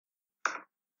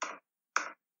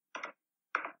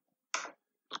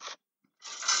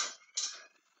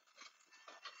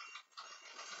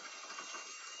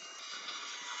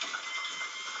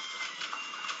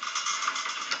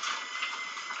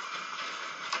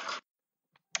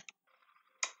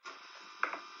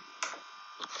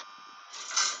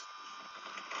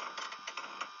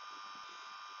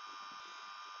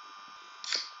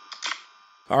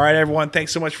All right, everyone.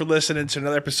 Thanks so much for listening to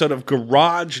another episode of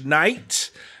Garage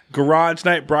Night. Garage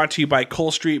Night brought to you by Cole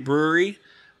Street Brewery,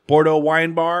 Bordeaux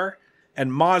Wine Bar,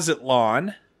 and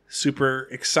Mazatlan. Super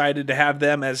excited to have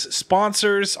them as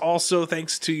sponsors. Also,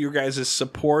 thanks to your guys'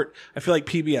 support. I feel like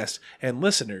PBS and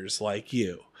listeners like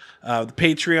you. The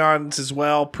Patreons as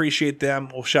well. Appreciate them.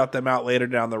 We'll shout them out later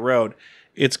down the road.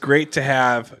 It's great to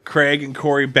have Craig and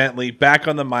Corey Bentley back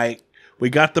on the mic. We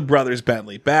got the brothers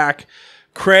Bentley back.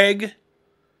 Craig,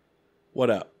 what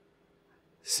up?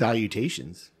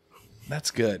 Salutations.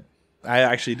 That's good. I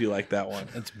actually do like that one.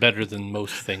 It's better than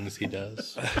most things he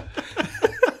does.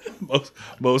 Most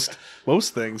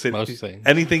things. Most things.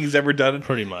 Anything he's ever done.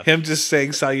 Pretty much. Him just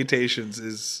saying salutations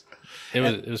is...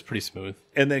 It was pretty smooth.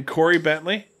 And then Corey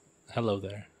Bentley. Hello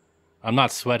there. I'm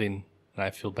not sweating, and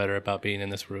I feel better about being in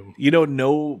this room. You know,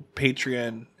 no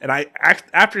Patreon... And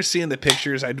after seeing the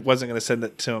pictures, I wasn't going to send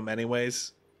it to him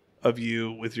anyways, of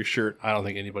you with your shirt. I don't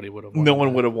think anybody would have. No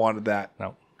one would have wanted that.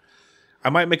 No. I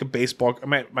might make a baseball... I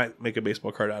might make a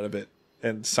baseball card out of it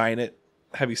and sign it.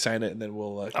 Have you sign it, and then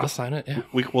we'll... I'll sign it, yeah.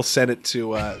 We'll send it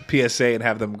to PSA and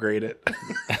have them grade it.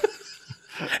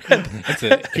 That's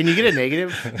it. Can you get a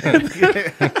negative?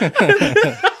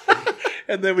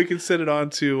 And then we can send it on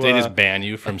to... They just ban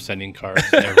you from sending cards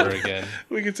ever again.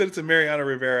 We can send it to Mariano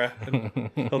Rivera,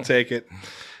 and he'll take it.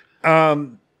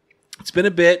 It's been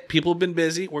a bit. People have been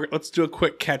busy. Let's do a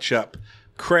quick catch-up.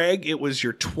 Craig, it was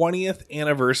your 20th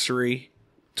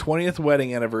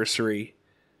wedding anniversary.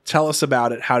 Tell us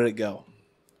about it. How did it go?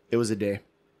 It was a day.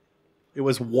 It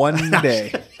was one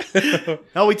day.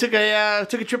 No, we took a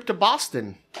trip to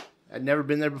Boston. I'd never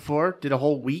been there before. Did a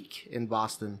whole week in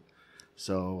Boston.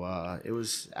 So it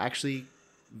was actually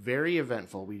very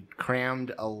eventful. We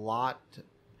crammed a lot.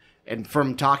 And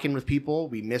from talking with people,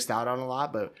 we missed out on a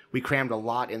lot, but we crammed a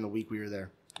lot in the week we were there.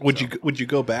 Would you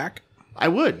go back? I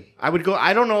would go.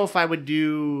 I don't know if I would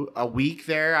do a week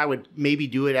there. I would maybe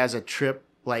do it as a trip,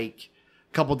 like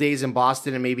couple days in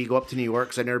Boston and maybe go up to New York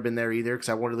because I've never been there either because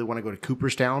I really want to go to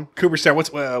Cooperstown. Cooperstown.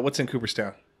 What's in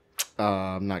Cooperstown?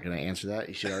 I'm not going to answer that.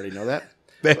 You should already know that.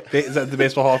 Is that the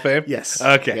Baseball Hall of Fame? Yes.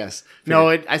 Okay. Yes.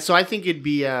 No. So I think it'd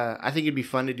be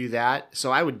fun to do that.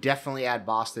 So I would definitely add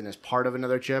Boston as part of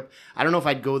another trip. I don't know if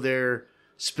I'd go there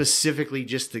specifically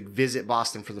just to visit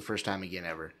Boston for the first time again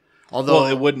ever. Although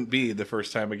it wouldn't be the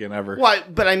first time again ever. Well,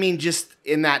 but I mean, just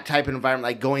in that type of environment,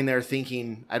 like going there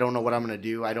thinking, I don't know what I'm going to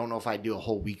do. I don't know if I'd do a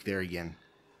whole week there again.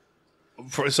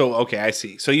 Okay, I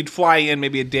see. So you'd fly in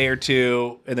maybe a day or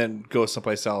two and then go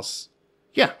someplace else.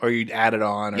 Yeah. Or you'd add it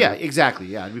on. Yeah, exactly.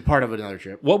 Yeah, it'd be part of another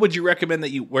trip. What would you recommend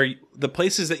the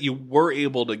places that you were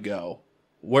able to go,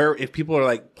 where if people are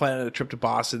like planning a trip to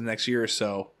Boston next year or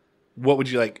so, what would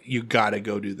you like? You got to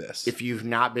go do this. If you've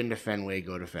not been to Fenway,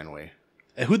 go to Fenway.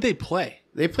 And who'd they play?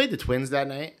 They played the Twins that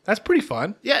night. That's pretty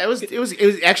fun. Yeah, it was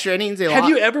extra innings. Have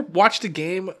you ever watched a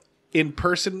game in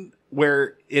person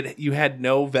where you had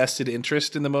no vested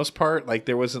interest in the most part? Like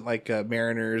there wasn't like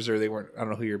Mariners or they weren't. I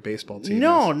don't know who your baseball team is.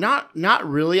 No, not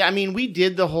really. I mean, we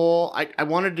did the whole. I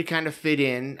wanted to kind of fit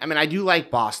in. I mean, I do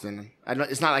like Boston.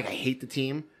 It's not like I hate the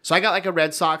team. So I got like a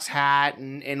Red Sox hat,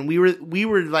 and we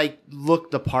were like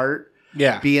looked the part.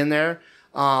 Yeah, being there.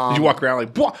 Did you walk around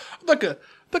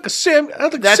like Sam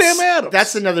Adams?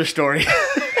 That's another story.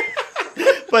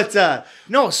 But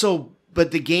no,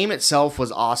 but the game itself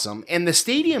was awesome, and the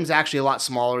stadium's actually a lot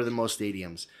smaller than most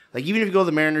stadiums. Like even if you go to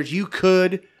the Mariners, you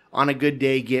could on a good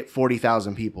day get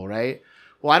 40,000 people, right?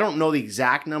 Well, I don't know the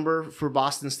exact number for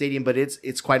Boston Stadium, but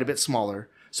it's quite a bit smaller.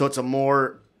 So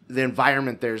the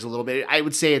environment there is a little bit. I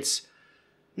would say it's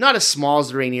not as small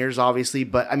as the Rainiers, obviously,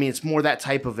 but I mean it's more that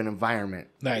type of an environment.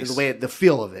 Nice. The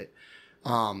feel of it.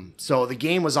 So the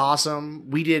game was awesome.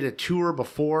 We did a tour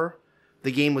before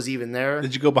the game was even there.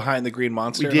 Did you go behind the Green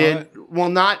Monster? We did. Well,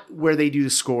 not where they do the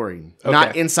scoring, okay.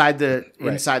 Not inside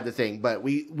the thing, but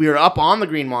we were up on the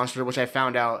Green Monster, which I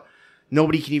found out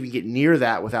nobody can even get near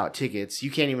that without tickets. You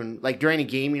can't even, like during a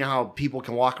game, you know how people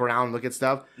can walk around and look at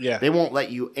stuff? Yeah. They won't let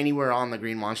you anywhere on the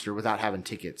Green Monster without having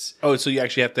tickets. Oh, so you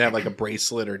actually have to have like a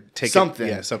bracelet or ticket. Something.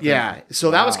 Yeah, something. Yeah. So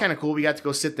that was kind of cool. We got to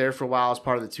go sit there for a while as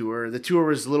part of the tour. The tour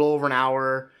was a little over an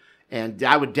hour, and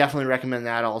I would definitely recommend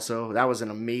that also. That was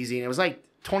an amazing, it was like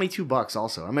 $22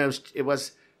 also. I mean, it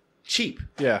was cheap.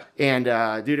 Yeah. And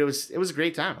dude, it was a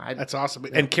great time. That's awesome.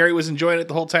 Yeah. And Carrie was enjoying it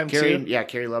the whole time too? Yeah,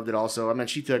 Carrie loved it also. I mean,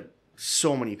 she took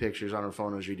so many pictures on her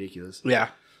phone. It was ridiculous. Yeah.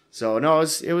 So no,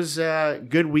 it was a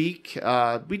good week.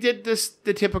 We did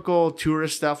the typical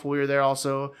tourist stuff while we were there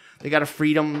also. They got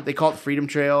they call it Freedom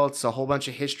Trail. It's a whole bunch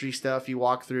of history stuff you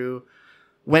walk through.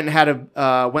 Went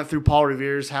through Paul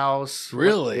Revere's house.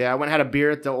 Really? Went and had a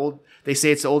beer at they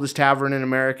say it's the oldest tavern in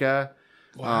America.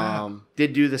 Wow.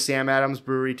 Did do the Sam Adams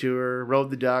Brewery tour,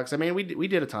 rode the ducks. I mean, we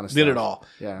did a ton of stuff. Did it all.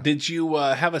 Yeah. Did you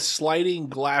have a sliding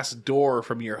glass door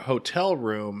from your hotel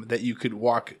room that you could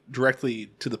walk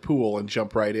directly to the pool and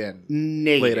jump right in?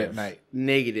 Negative. Late at night.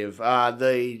 Negative.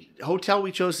 The hotel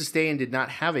we chose to stay in did not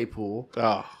have a pool.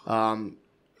 Oh.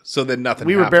 So then nothing.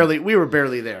 We happened. were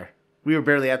barely there. We were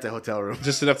barely at the hotel room.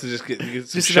 Just enough to just get some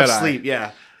Just shut enough eye. sleep.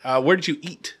 Yeah. Where did you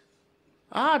eat?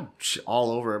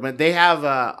 All over. But they have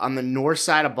on the north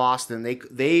side of Boston.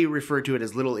 They refer to it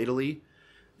as Little Italy.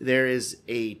 There is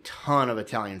a ton of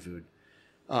Italian food.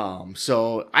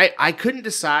 So I couldn't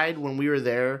decide when we were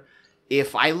there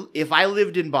if I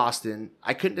lived in Boston.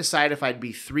 I couldn't decide if I'd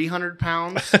be 300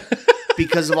 pounds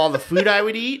because of all the food I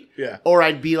would eat, or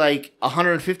I'd be like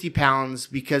 150 pounds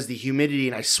because the humidity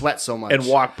and I sweat so much And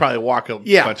probably walk a bunch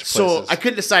of places. So I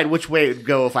couldn't decide which way it would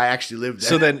go if I actually lived there.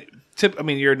 So then, I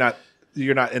mean, you're not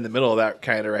in the middle of that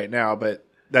kind of right now, but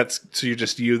so you're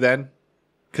just you then,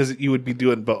 because you would be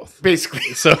doing both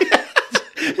basically. So,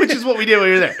 which is what we did when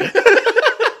we were there.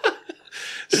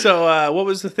 So, what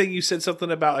was the thing you said something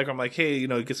about? Like, I'm like, hey,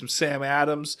 get some Sam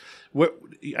Adams. What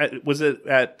was it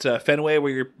at Fenway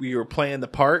where you were playing the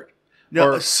part?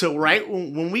 No, so right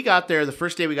when we got there, the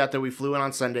first day we got there, we flew in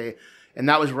on Sunday, and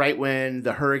that was right when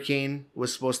the hurricane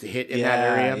was supposed to hit in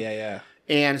that area. Yeah.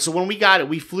 And so when we got it,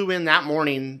 we flew in that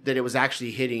morning that it was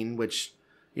actually hitting, which,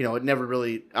 it never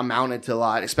really amounted to a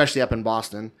lot, especially up in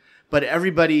Boston. But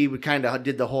everybody kind of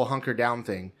did the whole hunker down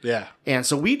thing. Yeah. And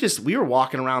so we were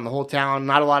walking around the whole town,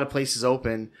 not a lot of places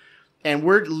open. And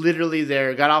we're literally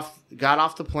there, got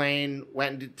off the plane,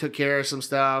 went and took care of some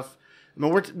stuff. I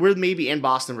mean, we're maybe in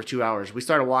Boston for 2 hours. We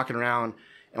started walking around,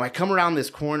 and I come around this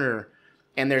corner,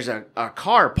 and there's a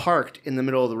car parked in the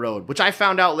middle of the road, which I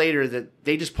found out later that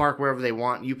they just park wherever they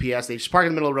want. UPS, they just park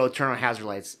in the middle of the road, turn on hazard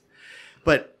lights.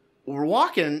 But we're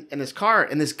walking in this car,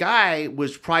 and this guy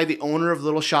was probably the owner of the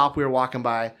little shop we were walking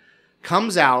by,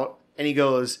 comes out, and he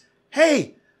goes,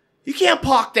 "Hey, you can't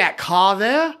park that car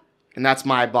there." And that's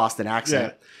my Boston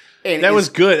accent. Yeah. And that was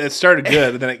good. It started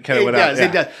good, and then it kind of went out.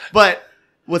 It does. But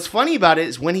what's funny about it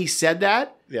is when he said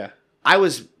that, I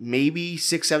was maybe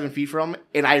 6-7 feet from him,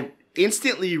 and I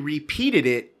instantly repeated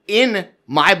it in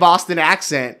my Boston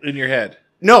accent. In your head.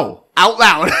 No, out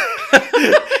loud.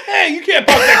 Hey, you can't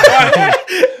park that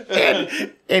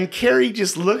car. and Carrie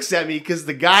just looks at me because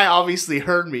the guy obviously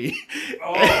heard me.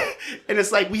 Oh. And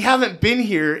it's like, we haven't been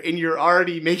here and you're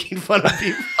already making fun of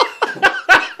people.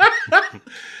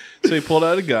 So he pulled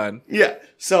out a gun. Yeah.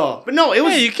 So, but no, it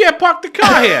was... Hey, you can't park the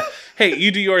car here. Hey,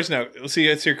 you do yours now. Let's see,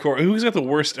 it's your Corey. Who's got the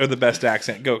worst or the best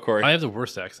accent? Go, Corey. I have the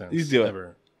worst accent. You do it.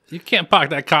 Ever. You can't park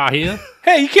that car here.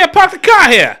 Hey, you can't park the car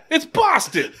here. It's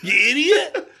Boston, you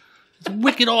idiot. It's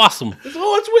wicked awesome. It's weird.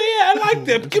 I like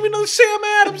that. Give me another Sam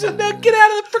Adams and get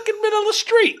out of the freaking middle of the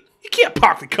street. You can't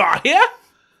park the car here.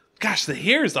 Gosh, the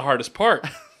here is the hardest part.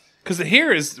 Because the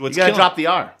here is what's You gotta killing. drop the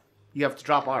R. You have to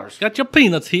drop R's. Got your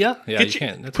peanuts here. Yeah, you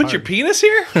can't. That's put hard. your penis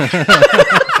here?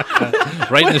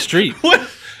 Right in the street.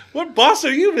 What boss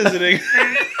are you visiting?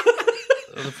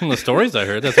 From the stories I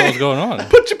heard, that's what was going on.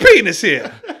 Put your penis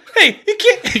here. Hey, you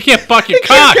can't park your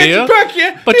car here,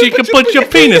 but you can put your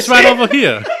penis right over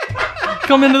here.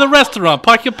 Come into the restaurant,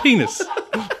 park your penis.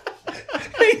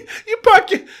 Hey, you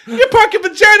park your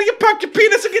vagina, you park your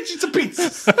penis, and get you some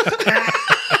pizzas.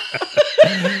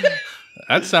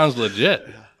 That sounds legit.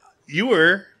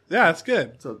 Yeah, that's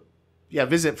good. So, yeah,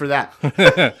 visit for that.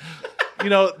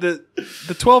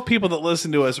 The 12 people that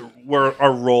listen to us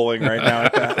are rolling right now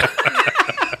at that.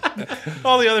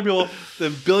 All the other people, the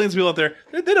billions of people out there,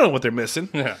 they don't know what they're missing.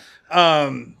 Yeah.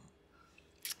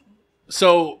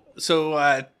 So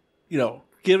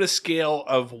give it a scale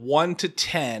of 1 to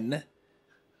 10.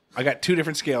 I got 2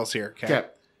 different scales here. Okay.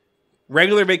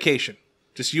 Regular vacation,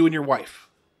 just you and your wife.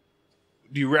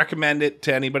 Do you recommend it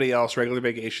to anybody else? Regular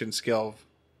vacation scale of,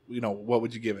 what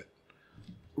would you give it?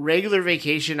 Regular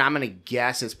vacation, I'm going to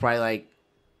guess it's probably like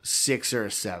 6 or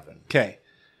a 7. Okay.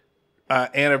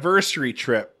 Anniversary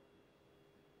trip.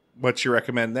 What's your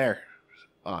recommend there?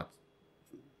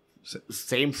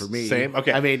 Same for me. Same?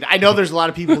 Okay. I mean, I know there's a lot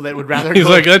of people that would rather He's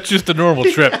like, that's just a normal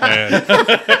trip, man.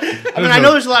 I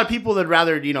know there's a lot of people that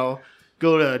rather, go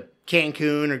to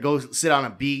Cancun or go sit on a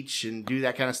beach and do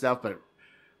that kind of stuff, but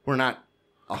we're not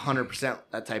 100%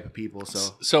 that type of people.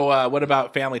 So what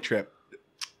about family trip?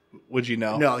 Would you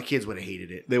know? No, the kids would have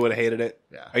hated it. They would have hated it?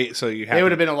 Yeah. They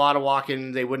would have been a lot of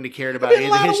walking. They wouldn't have cared about any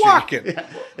of the history. Walking. Yeah.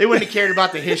 They wouldn't have cared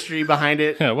about the history behind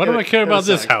it. Yeah, what do I care about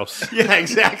this house? Yeah,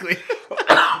 exactly.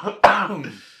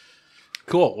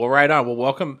 Cool. Well, right on. Well,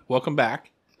 welcome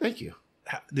back. Thank you.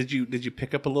 Did you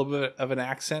pick up a little bit of an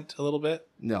accent a little bit?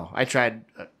 No, I tried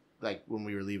like when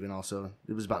we were leaving. Also,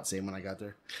 it was about the same when I got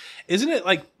there. Isn't it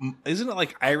like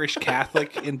Irish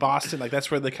Catholic in Boston? Like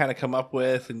that's where they kind of come up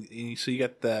with, and so you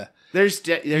get the.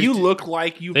 You look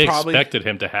like you they probably expected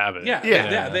him to have it.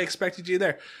 Yeah. They expected you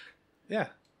there. Yeah.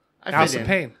 House of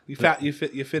Pain. You fit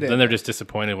in. Then they're just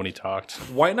disappointed when he talked.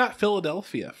 Why not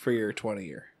Philadelphia for your 20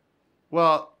 year?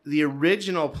 Well, the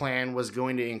original plan was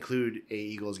going to include a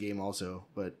Eagles game also,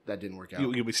 but that didn't work out.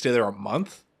 You would stay there a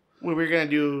month? We were going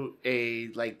to do a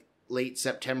late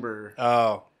September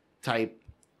type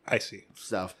I see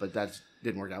stuff, but that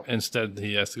didn't work out. Instead,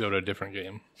 he has to go to a different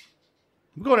game.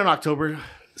 I'm going in October.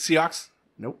 Seahawks?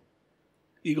 Nope.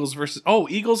 Eagles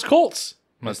Colts.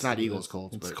 It's not Eagles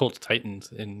Colts. It's Colts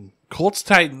Titans Colts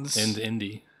Titans in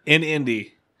Indy. In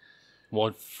Indy.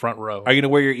 Well, front row. Are you going to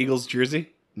wear your Eagles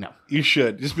jersey? No. You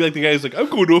should. Just be like the guy who's like, I'm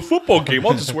going to a football game.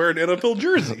 I'll just wear an NFL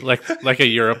jersey. like a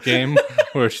Europe game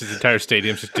where it's just the entire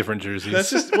stadium's just different jerseys.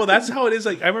 That's how it is.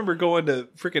 Like I remember going to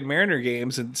freaking Mariner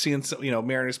games and seeing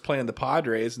Mariners playing the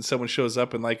Padres, and someone shows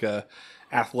up in like a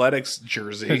athletics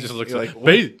jersey. It just looks like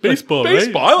baseball.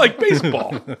 Baseball. Right? I like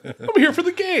baseball. I'm here for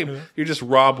the game. You're just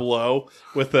Rob Lowe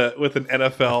with an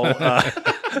NFL.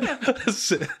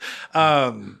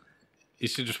 You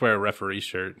should just wear a referee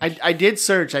shirt. I did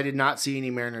search. I did not see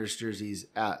any Mariners jerseys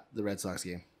at the Red Sox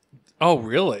game. Oh,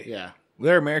 really? Yeah.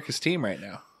 They're America's team right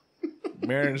now.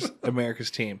 Mariners,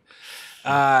 America's team.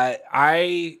 Let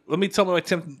me tell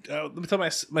my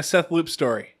Seth Loop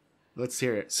story. Let's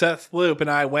hear it. Seth Loop and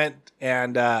I went,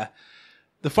 and the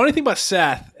funny thing about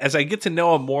Seth, as I get to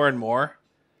know him more and more,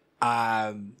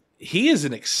 he is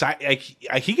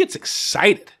he gets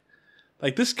excited.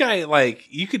 Like this guy, like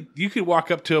you could walk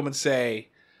up to him and say,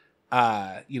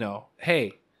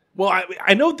 hey. Well,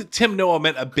 I know that Tim Noah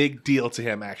meant a big deal to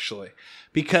him actually,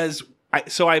 because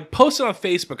I posted on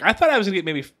Facebook. I thought I was gonna get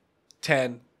maybe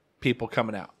 10 people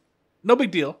coming out. No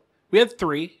big deal. We had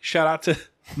 3. Shout out to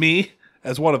me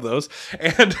as one of those,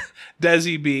 and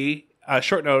Desi B.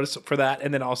 Short notice for that,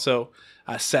 and then also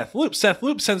Seth Loop. Seth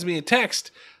Loop sends me a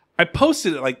text. I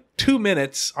posted it like 2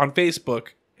 minutes on Facebook.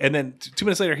 And then 2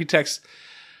 minutes later, he texts,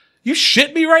 "You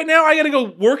shit me right now? I got to go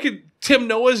work at Tim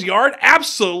Noah's yard?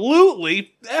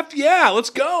 Absolutely. F yeah, let's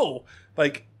go."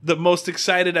 Like the most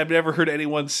excited I've ever heard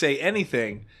anyone say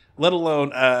anything, let alone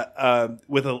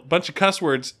with a bunch of cuss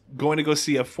words, going to go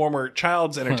see a former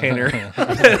child's entertainer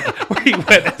where he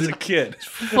went as a kid.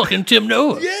 Fucking Tim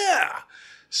Noah. Yeah.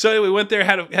 So anyway, we went there,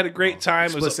 had a great time.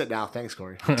 Explicit now. Thanks,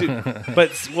 Corey. Dude,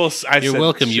 You're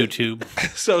welcome, YouTube.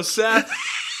 So Seth,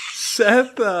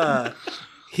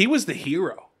 he was the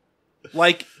hero.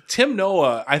 Like Tim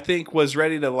Noah, I think, was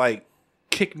ready to like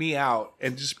kick me out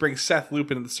and just bring Seth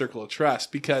Loop into the circle of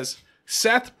trust, because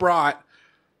Seth brought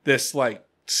this like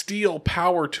steel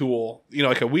power tool,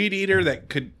 like a weed eater that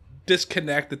could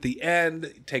disconnect at the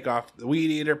end, take off the weed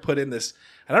eater, put in this,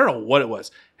 I don't know what it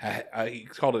was. He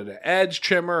called it an edge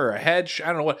trimmer or a hedge. I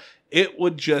don't know what. It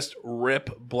would just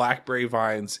rip blackberry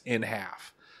vines in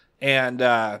half. And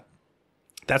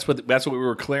that's what we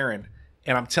were clearing.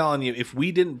 And I'm telling you, if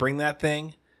we didn't bring that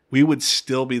thing, we would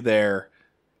still be there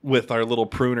with our little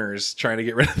pruners trying to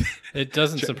get rid of it. It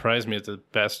doesn't surprise me that the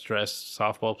best dressed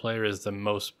softball player is the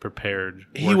most prepared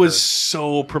worker. He was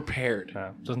so prepared.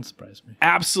 Doesn't surprise me.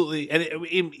 Absolutely.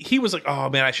 And he was like, oh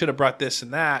man, I should have brought this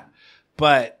and that.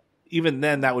 But even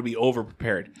then, that would be over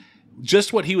prepared.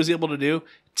 Just what he was able to do.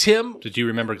 Tim. Did you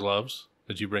remember gloves?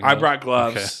 Did you bring gloves? I brought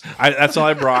gloves. Okay. That's all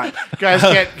I brought. Guys,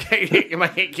 can't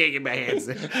get my hands.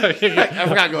 I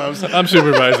forgot gloves. I'm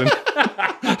supervising.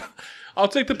 I'll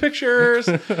take the pictures.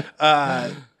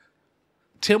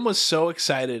 Tim was so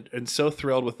excited and so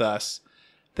thrilled with us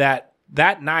that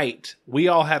night we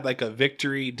all had like a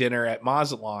victory dinner at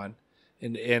Mazatlan,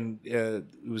 and it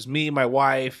was me, my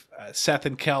wife, Seth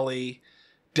and Kelly,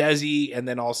 Desi, and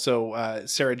then also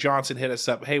Sarah Johnson hit us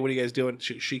up. Hey, what are you guys doing?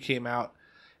 She came out,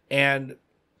 and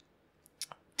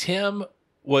Tim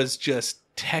was just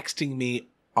texting me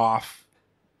off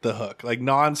the hook, like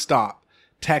nonstop.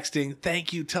 Texting,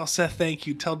 thank you, tell Seth thank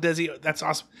you, tell Desi, that's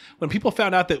awesome. When people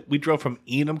found out that we drove from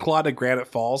Enumclaw to Granite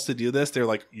Falls to do this, they're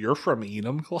like, you're from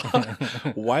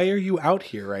Enumclaw? Why are you out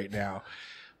here right now?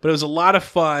 But it was a lot of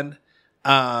fun.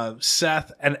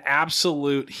 Seth, an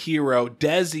absolute hero.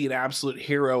 Desi, an absolute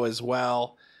hero as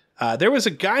well. There was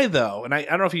a guy, though, and I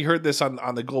don't know if you heard this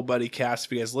on the Gold Buddy cast,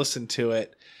 if you guys listened to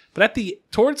it, but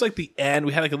towards like the end,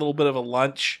 we had like a little bit of a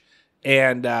lunch,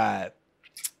 and I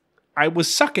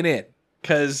was sucking in.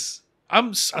 Because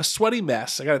I'm a sweaty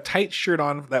mess. I got a tight shirt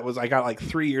on I got like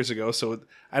 3 years ago.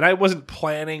 And I wasn't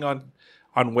planning on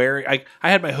wearing. I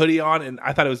had my hoodie on, and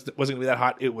I thought it wasn't gonna be that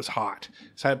hot. It was hot,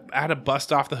 so I had to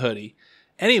bust off the hoodie.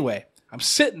 Anyway, I'm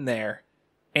sitting there,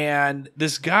 And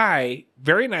this guy,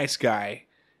 very nice guy,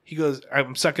 he goes,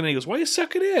 I'm sucking in. He goes, why are you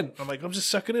sucking in? I'm like, I'm just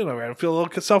sucking in. I feel a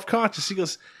little self-conscious. He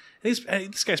goes, this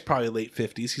guy's probably late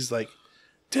 50s. He's like,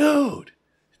 dude,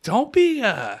 don't be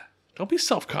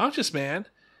self-conscious, man.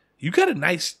 You got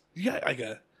like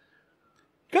a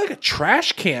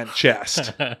trash can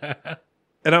chest.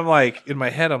 And I'm like, in my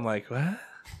head, I'm like, what? I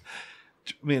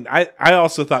mean, I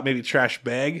also thought maybe trash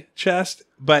bag chest,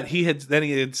 but he had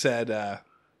said,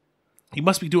 he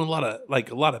must be doing a lot of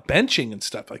benching and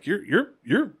stuff. Like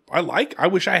I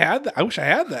wish I had that. I wish I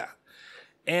had that.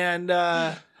 And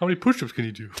how many push-ups can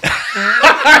you do?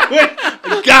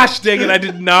 Gosh dang it! I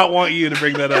did not want you to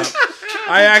bring that up.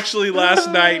 I actually last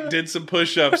night did some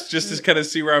push-ups just to kind of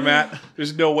see where I'm at.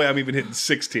 There's no way I'm even hitting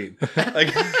 16.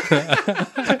 Like,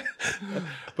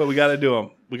 but we got to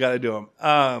do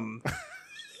them.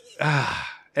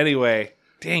 Anyway.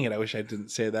 Dang it! I wish I didn't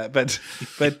say that, but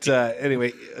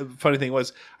anyway, funny thing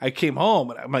was, I came home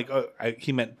and I'm like, oh,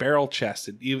 he meant barrel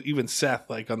chested. Even Seth,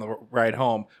 like on the ride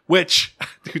home, which,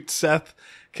 dude, Seth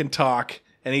can talk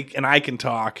and I can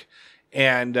talk,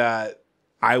 and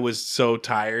I was so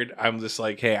tired. I'm just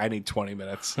like, hey, I need 20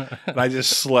 minutes, and I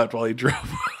just slept while he drove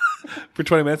for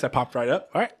 20 minutes. I popped right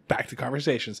up. All right, back to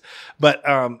conversations. But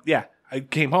yeah, I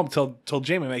came home, told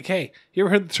Jamie, I'm like, hey, you ever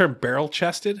heard the term barrel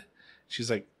chested? She's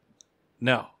like,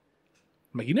 no.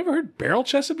 I'm like, you never heard barrel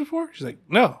chested before? She's like,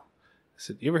 no. I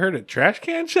said, you ever heard of trash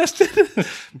can chested?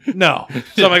 No.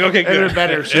 So I'm like, okay, good.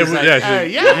 Better.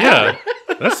 Yeah.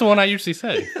 That's the one I usually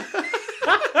say.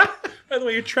 By the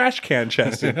way, you're trash can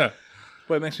chested. Yeah.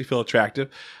 Well, it makes me feel attractive.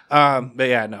 But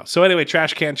yeah, no. So anyway,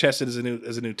 trash can chested is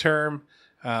a new term.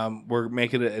 We're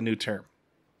making it a new term.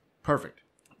 Perfect.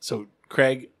 So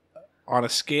Craig, on a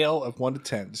scale of 1 to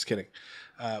 10, just kidding,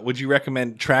 would you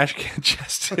recommend trash can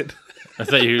chested? I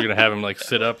thought you were going to have him like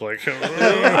sit up like,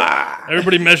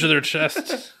 everybody measure their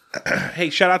chests.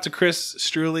 Hey, shout out to Chris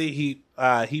Struley.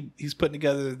 He's putting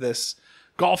together this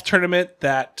golf tournament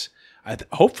that I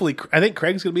think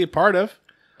Craig's going to be a part of.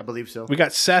 I believe so. We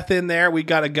got Seth in there. We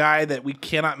got a guy that we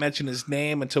cannot mention his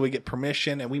name until we get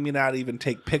permission, and we may not even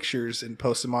take pictures and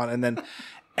post them on. And then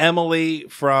Emily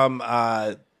from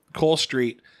Cole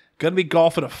Street going to be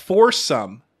golfing a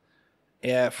foursome.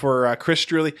 For Chris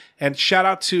Struley. And shout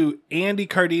out to Andy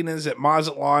Cardenas at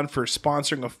Mazatlan for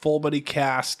sponsoring a full buddy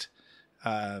cast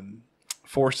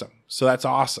foursome. So that's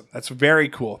awesome. That's very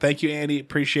cool. Thank you, Andy.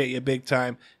 Appreciate you big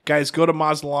time. Guys, go to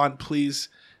Mazatlan. Please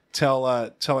tell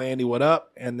Andy what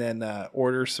up, and then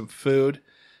order some food.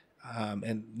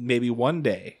 And maybe one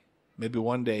day,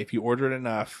 if you order it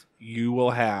enough, you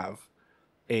will have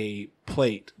a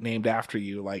plate named after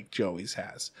you like Joey's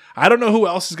has. I don't know who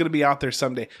else is going to be out there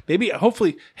someday. Maybe,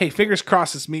 hopefully, hey, fingers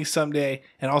crossed it's me someday,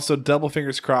 and also double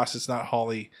fingers crossed it's not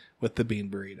Holly with the bean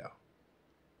burrito.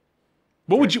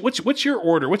 What would you? What's your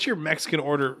order? What's your Mexican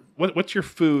order? What's your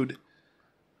food?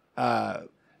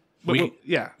 We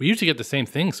usually get the same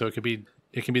thing, so it can be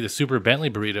the Super Bentley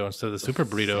burrito instead of the Super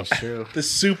burrito. True. The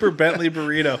Super Bentley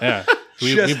burrito. Yeah.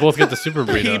 We both get the Super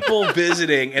burrito. People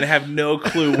visiting and have no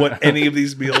clue what any of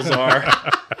these meals are.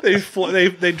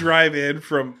 They drive in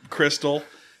from Crystal.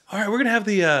 All right, we're gonna have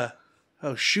the.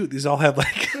 Oh shoot! These all have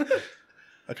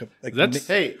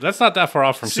that's not that far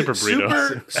off from Super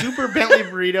burrito. Super Bentley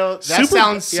burrito. That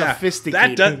sounds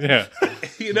sophisticated. That does. Yeah.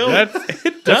 You know,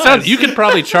 it does. You could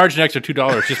probably charge an extra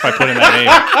 $2 just by putting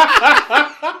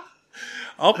that name.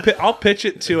 I'll pitch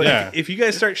it to yeah. if you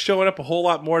guys start showing up a whole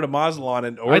lot more to Mazatlan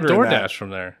and ordering I DoorDash from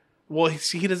there. Well,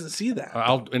 he doesn't see that.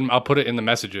 I'll put it in the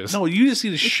messages. No, you just need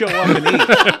to show up and eat.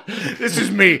 This is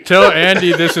me. Tell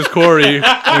Andy this is Corey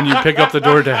when you pick up the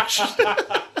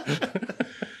DoorDash.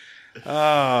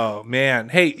 Oh man!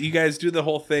 Hey, you guys do the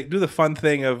whole thing. Do the fun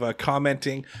thing of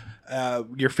commenting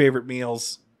your favorite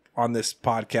meals on this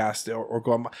podcast or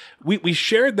go on. We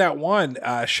shared that one.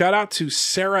 Shout out to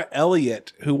Sarah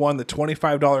Elliott, who won the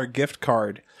 $25 gift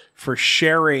card for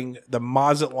sharing the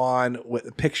Mazatlan with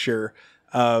a picture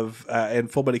of and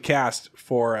full body cast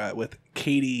for with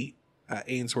Katie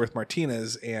Ainsworth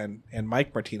Martinez and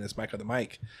Mike Martinez, Mike on the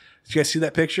mic. Did you guys see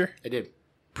that picture? I did.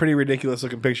 Pretty ridiculous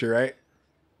looking picture, right?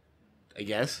 I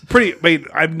guess. I mean,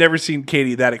 I've never seen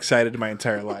Katie that excited in my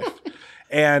entire life.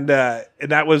 And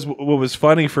that was what was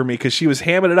funny for me because she was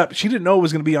hamming it up. She didn't know it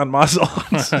was going to be on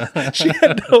Mazatlan. She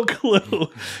had no clue.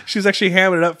 She was actually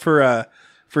hamming it up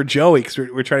for Joey because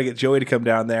we're trying to get Joey to come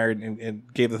down there and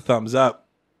gave the thumbs up.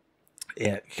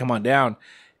 Yeah, come on down.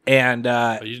 And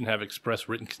but you didn't have express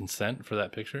written consent for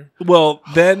that picture? Well,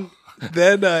 then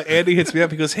Andy hits me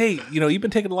up. He goes, "Hey, you've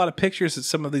been taking a lot of pictures at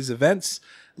some of these events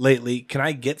lately. Can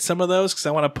I get some of those? Because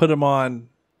I want to put them on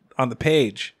the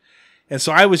page." And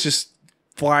so I was just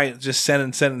flying, just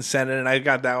sending. And I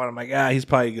got that one. I'm like, he's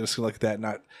probably going to look at that.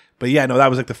 Not, but yeah, no, that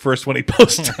was like the first one he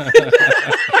posted.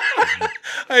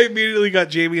 I immediately got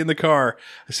Jamie in the car.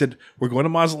 I said, we're going to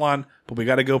Mazatlan, but we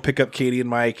got to go pick up Katie and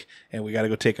Mike, and we got to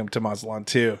go take them to Mazatlan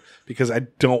too, because I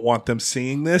don't want them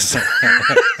seeing this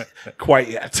quite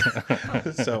yet.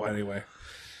 So anyway,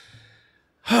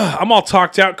 I'm all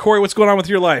talked out. Corey, what's going on with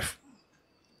your life?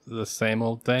 The same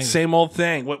old thing. Same old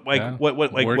thing. What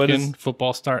working, what is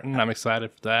football starting? I'm excited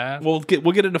for that. We'll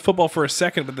get into football for a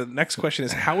second, but the next question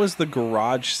is, how was the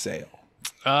garage sale?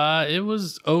 It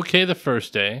was okay the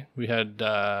first day. We had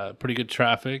pretty good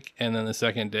traffic, and then the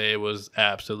second day was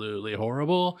absolutely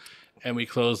horrible. And we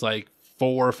closed like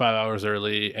 4 or 5 hours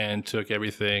early and took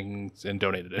everything and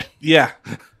donated it. Yeah,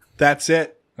 that's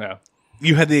it. Yeah,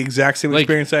 you had the exact same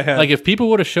experience I had. Like if people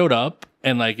would have showed up,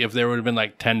 and like if there would have been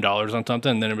like $10 on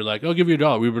something, then it'd be like, "I'll give you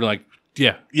 $1." We would be like,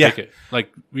 "Yeah, take it."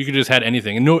 Like we could just had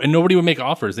anything, and nobody would make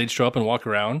offers. They'd show up and walk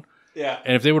around. Yeah,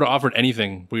 and if they would have offered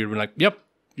anything, we would have been like, "Yep."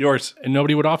 Yours. And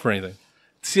nobody would offer anything.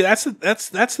 See, that's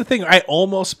the thing. I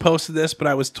almost posted this, but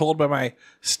I was told by my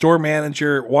store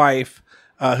manager wife,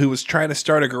 who was trying to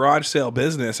start a garage sale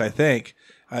business, I think.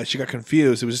 She got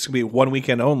confused. It was just going to be one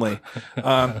weekend only.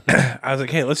 I was like,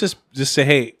 hey, let's just say,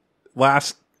 hey,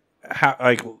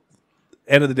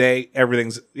 end of the day,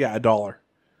 everything's, $1.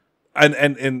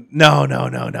 And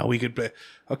no. We could pay.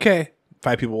 Okay.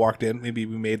 5 people walked in. Maybe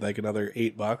we made like another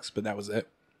 $8, but that was it.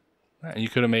 And you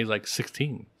could have made like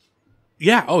 16.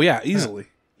 Yeah. Oh, yeah. Easily.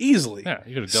 Yeah,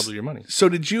 you could have doubled your money. So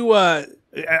did you? I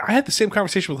had the same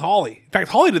conversation with Holly. In fact,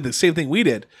 Holly did the same thing we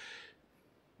did.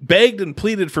 Begged and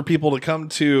pleaded for people to come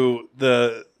to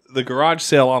the garage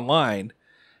sale online,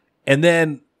 and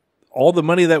then all the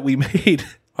money that we made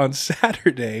on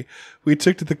Saturday, we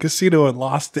took to the casino and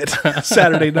lost it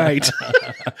Saturday night.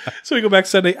 So we go back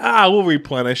Sunday. We'll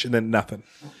replenish, and then nothing.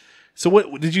 So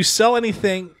what did you sell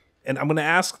anything? And I'm going to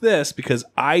ask this because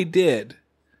I did,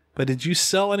 but did you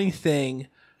sell anything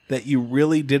that you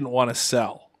really didn't want to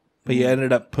sell, but you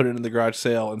ended up putting it in the garage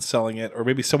sale and selling it? Or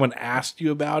maybe someone asked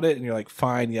you about it and you're like,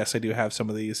 fine, yes, I do have some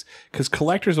of these. Because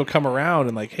collectors will come around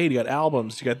and like, hey, you got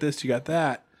albums, you got this, you got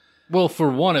that. Well, for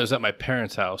one, it was at my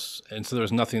parents' house, and so there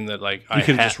was nothing that like I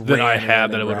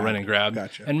had that I would have run and grabbed.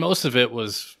 Gotcha. And most of it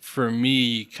was for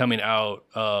me coming out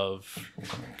of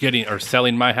getting or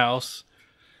selling my house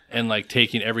and like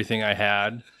taking everything I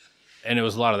had, and it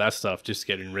was a lot of that stuff, just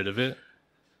getting rid of it.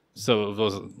 So it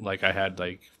was like I had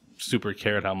like super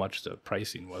cared how much the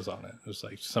pricing was on it. It was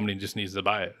like somebody just needs to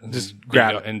buy it, and just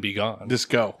grab it and be gone. Just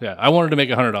go. Yeah, I wanted to make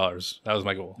 $100. That was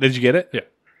my goal. Did you get it? Yeah.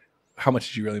 How much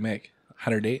did you really make?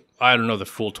 108? I don't know the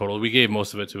full total. We gave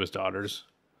most of it to his daughters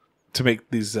to make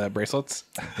these bracelets.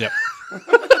 Yep.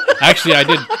 Actually, I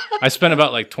did. I spent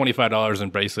about like $25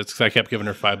 in bracelets because I kept giving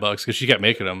her $5 because she kept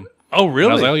making them. Oh, really?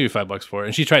 And I was like, I'll give you $5 for it.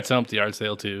 And she tried selling them at the yard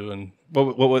sale too. And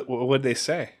what did they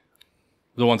say?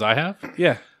 The ones I have?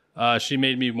 Yeah. She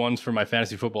made me ones for my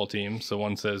fantasy football team. So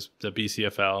one says the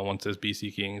BCFL and one says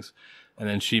BC Kings. And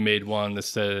then she made one that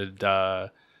said,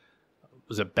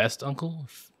 was it Best Uncle?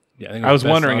 Yeah, I think I was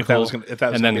wondering if that was going to.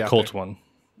 And then the Colts one.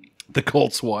 The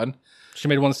Colts one. She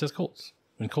made one that says Colts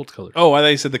in Colts colors. Oh, I thought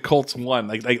you said the Colts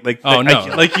won. Oh, no.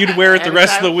 Like you'd wear it the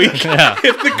rest of the week. Yeah.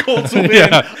 If the Colts win,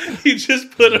 you just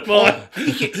put them on.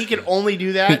 He could only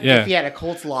do that if he had a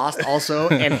Colts lost also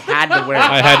and had to wear it.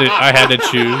 I had to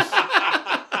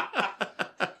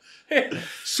choose.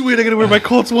 Sweet, I'm going to wear my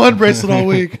Colts won bracelet all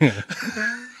week.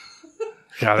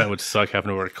 God, that would suck having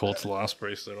to wear a Colts lost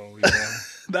bracelet all week.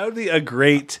 That would be a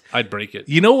great... I'd break it.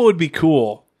 You know what would be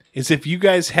cool is if you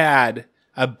guys had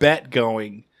a bet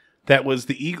going that was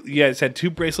the Eagles. You guys had 2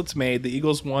 bracelets made. The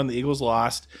Eagles won, the Eagles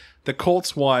lost. The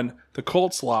Colts won, the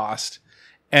Colts lost.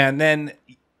 And then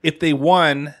if they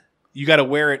won, you got to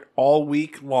wear it all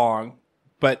week long.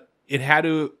 But you'd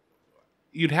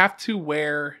have to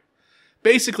wear...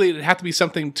 Basically, it'd have to be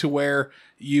something to where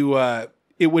you...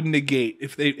 it would negate.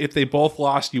 If they both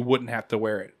lost, you wouldn't have to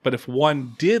wear it. But if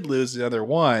one did lose, the other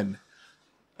one...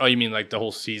 Oh, you mean like the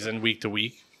whole season, week to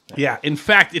week? Yeah. In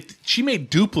fact, if she made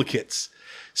duplicates,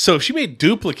 so if she made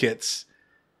duplicates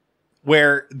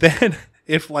where then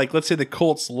if like let's say the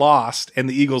Colts lost and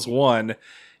the Eagles won,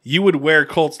 you would wear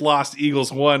Colts lost,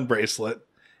 Eagles won bracelet,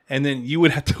 and then you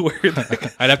would have to wear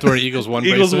the I'd have to wear Eagles won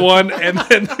Eagles bracelet. won and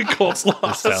then the Colts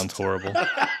lost. This sounds horrible.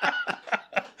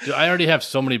 Dude, I already have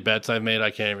so many bets I've made I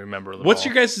can't even remember them. What's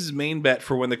all. your guys' main bet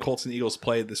for when the Colts and Eagles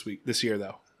played this year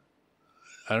though?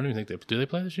 I don't even think do they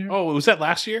play this year? Oh, was that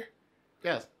last year?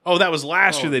 Yes. Oh, that was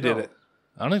last year they did it.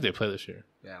 I don't think they play this year.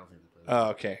 Yeah, I don't think they play. Oh,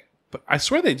 okay. But I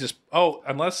swear they just... Oh,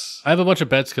 unless... I have a bunch of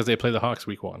bets because they play the Hawks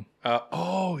week 1.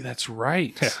 Oh, that's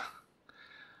right. Yeah.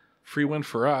 Free win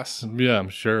for us. Yeah, I'm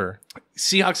sure.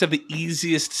 Seahawks have the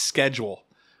easiest schedule,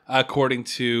 according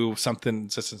to something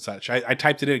such and such. I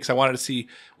typed it in because I wanted to see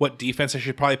what defense I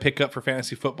should probably pick up for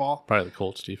fantasy football. Probably the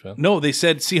Colts defense. No, they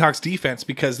said Seahawks defense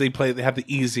because they have the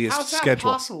easiest How's that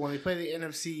schedule. possible when they play the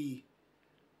NFC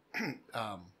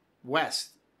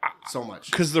West so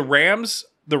much? Because the Rams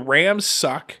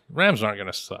suck. Rams aren't going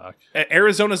to suck.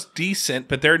 Arizona's decent,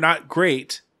 but they're not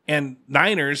great. And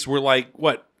Niners were like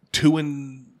what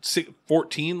 2-14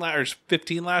 or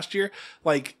 15 last year.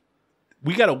 Like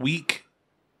we got a weak.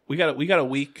 We got a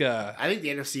weak. I think the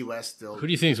NFC West still. Who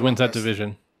do you think wins that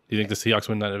division? Do you think the Seahawks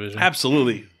win that division?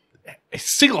 Absolutely,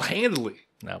 single-handedly.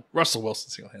 No. Russell Wilson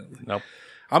single-handedly. Nope.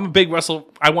 I'm a big Russell.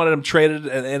 I wanted him traded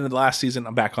at the end of the last season.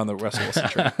 I'm back on the Russell Wilson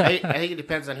trade. I think it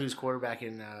depends on who's quarterback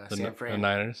in San Fran. The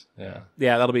Niners. Yeah.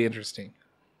 Yeah, that'll be interesting.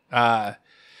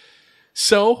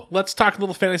 So let's talk a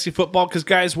little fantasy football because,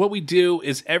 guys, what we do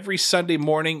is every Sunday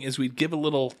morning is we give a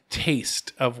little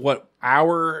taste of what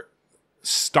our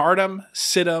stardom,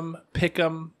 sit-em,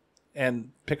 pick-em,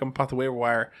 and pick-em off the waiver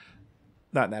wire.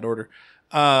 Not in that order.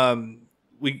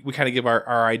 We kind of give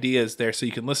our ideas there so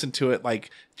you can listen to it like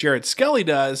Jared Skelly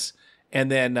does, and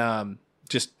then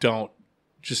just don't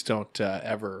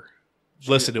ever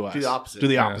listen to us. Do the opposite. Do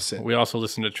the Yeah. opposite. We also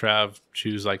listen to Trav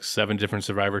choose like 7 different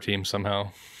Survivor teams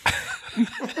somehow.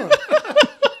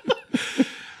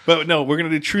 But no, we're going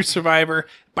to do True Survivor.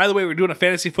 By the way, we're doing a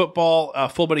fantasy football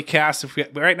full buddy cast.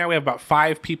 Right now we have about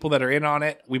 5 people that are in on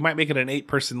it. We might make it an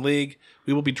 8-person league.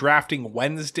 We will be drafting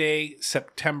Wednesday,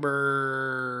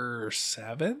 September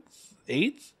 7th?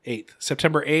 8th?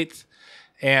 September 8th.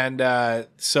 And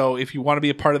so if you want to be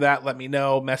a part of that, let me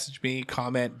know. Message me,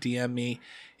 comment, DM me.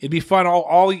 It'd be fun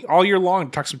all year long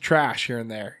to talk some trash here and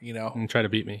there, you know. And try to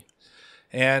beat me.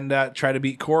 And try to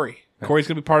beat Corey. Corey's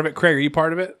going to be part of it. Craig, are you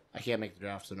part of it? I can't make the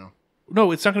draft, so no.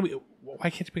 No, it's not going to be. Why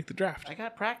can't you make the draft? I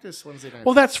got practice Wednesday night.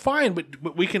 Well, that's fine,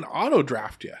 but we can auto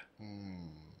draft you.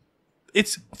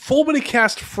 It's full body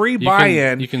cast free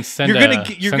buy-in. You can send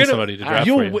somebody to draft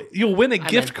for you. You'll win a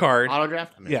gift card. Auto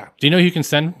draft? Yeah. Do you know who you can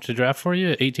send to draft for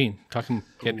you? 18. Get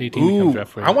 18 to come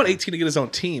draft for you. I want 18 to get his own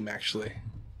team, actually.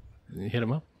 You hit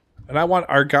him up. And I want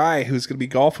our guy who's going to be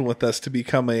golfing with us to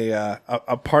become a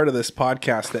part of this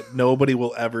podcast that nobody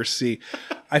will ever see.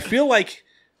 I feel like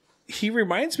he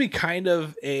reminds me kind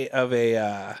of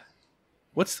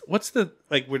what's the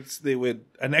like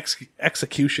an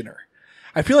executioner.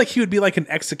 I feel like he would be like an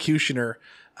executioner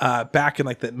back in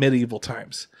like the medieval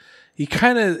times. He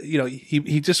kind of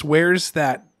he just wears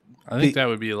that. I think that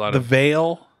would be the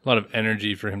veil. A lot of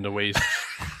energy for him to waste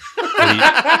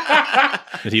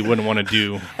that he wouldn't want to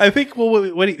do. I think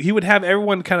what he would have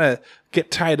everyone kind of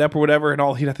get tied up or whatever, and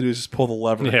all he'd have to do is just pull the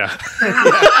lever. Yeah.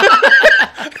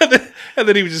 and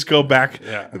then he would just go back.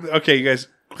 Yeah. Okay, you guys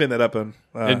clean that up. And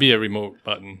it'd be a remote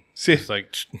button. See, it's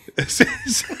like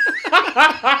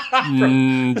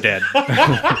dead.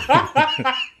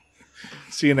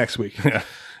 See you next week. Yeah.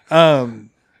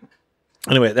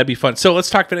 Anyway, that'd be fun. So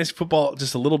let's talk fantasy football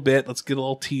just a little bit. Let's get a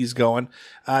little tease going.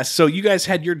 So you guys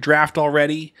had your draft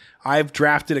already. I've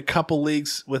drafted a couple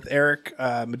leagues with Eric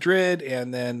Madrid,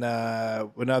 and then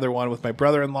another one with my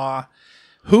brother-in-law.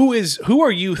 Who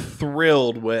are you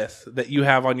thrilled with that you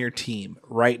have on your team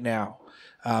right now?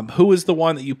 Who is the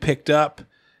one that you picked up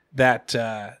that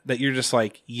you're just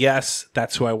like, yes,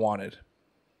 that's who I wanted?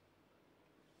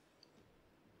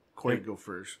 Corey, go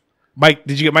first. Mike,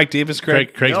 did you get Mike Davis,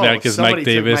 Craig? Craig's No, mad because somebody Mike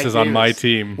took Davis Mike is on my Davis.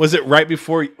 team. Was it right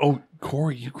before? Oh,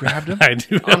 Corey, you grabbed him? I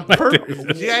do. On have Mike purpose.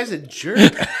 Davis. You guys a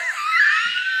jerk.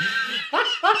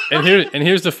 And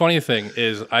here's the funny thing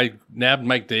is I nabbed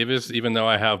Mike Davis even though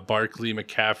I have Barkley,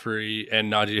 McCaffrey,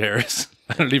 and Najee Harris.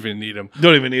 I don't even need him.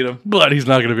 Don't even need him. But he's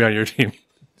not going to be on your team.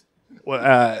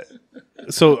 Well,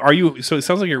 so are you? So it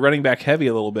sounds like you're running back heavy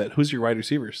a little bit. Who's your wide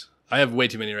receivers? I have way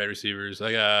too many wide receivers.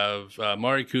 I have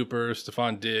Mari Cooper,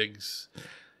 Stephon Diggs,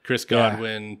 Chris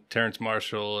Godwin, Terrence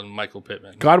Marshall, and Michael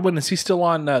Pittman. Godwin, is he still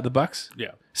on the Bucks?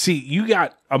 Yeah. See, you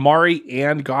got Amari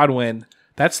and Godwin.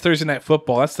 That's Thursday Night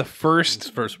Football. That's the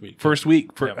first week. First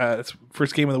week for that's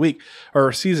first game of the week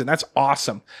or season. That's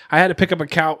awesome. I had to pick up a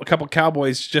couple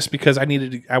Cowboys just because I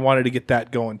wanted to get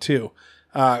that going too.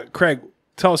 Craig,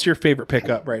 tell us your favorite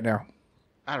pickup right now.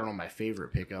 I don't know my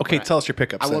favorite pickup. Okay, tell us your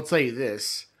pickups. I will tell you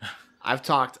this. I've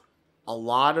talked a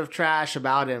lot of trash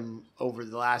about him over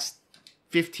the last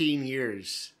 15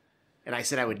 years, and I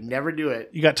said I would never do it.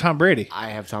 You got Tom Brady. I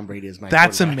have Tom Brady as my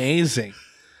That's quarterback. amazing.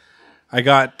 I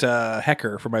got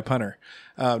Hecker for my punter.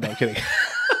 No, I'm kidding.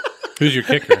 Who's your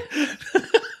kicker?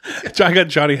 I got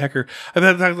Johnny Hecker. I've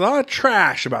had a lot of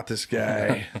trash about this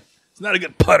guy. He's not a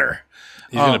good punter.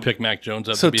 He's going to pick Mac Jones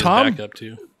up so to be Tom- his backup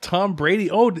too. Tom Brady.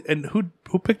 Oh, and who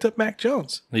picked up Mac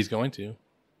Jones? He's going to.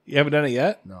 You haven't done it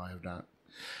yet? No, I have not.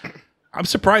 I'm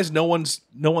surprised no one's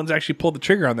actually pulled the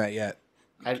trigger on that yet.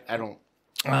 I don't.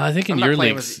 I think in I'm not your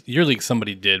playing league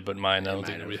somebody did, but mine I don't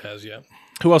think anybody has yet.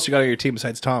 Who else you got on your team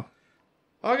besides Tom?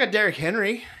 Oh, I got Derrick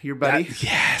Henry, your buddy.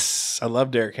 Yes, I love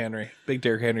Derrick Henry. Big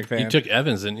Derrick Henry fan. You took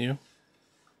Evans, didn't you?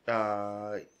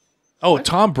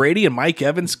 Tom Brady and Mike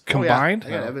Evans combined. Oh,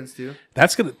 yeah. I got Evans too.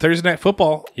 That's good. Thursday Night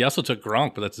Football. He also took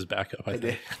Gronk, but that's his backup, I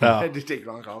think. I did take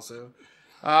Gronk also.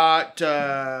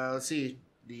 Let's see.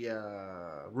 The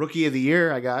rookie of the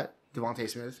year, I got Devontae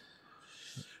Smith.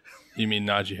 You mean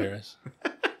Najee Harris?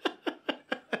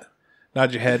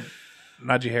 Nod your head.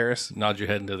 Najee Harris. Nod your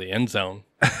head into the end zone.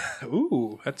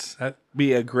 Ooh, that'd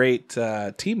be a great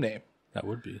team name. That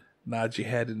would be. Nod your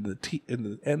head into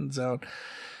the end zone.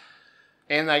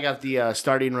 And I got the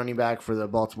starting running back for the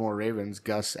Baltimore Ravens,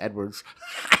 Gus Edwards.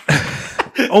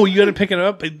 Oh, you got to pick it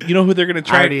up. You know who they're going to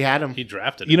try? I already had him. He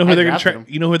drafted You know him. who I they're going to try? drafted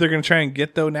him. You know who they're going to try and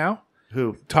get though now?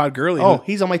 Who? Todd Gurley. Oh,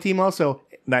 he's on my team also.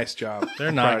 Nice job.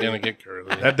 They're not going to get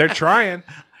Gurley. They're trying.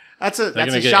 That's a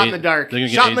gonna get shot in the dark. they're gonna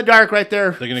get Shot in the dark right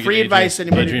there. They're going to Free get advice,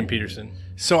 anybody? Adrian Peterson.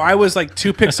 So I was like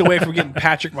 2 picks away from getting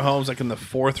Patrick Mahomes like in the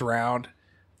 4th round,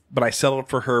 but I settled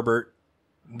for Herbert,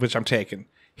 which I'm taking.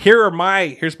 Here's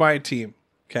my team.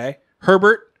 Okay,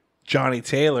 Herbert, Johnny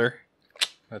Taylor.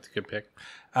 That's a good pick.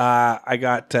 I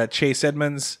got Chase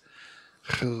Edmonds,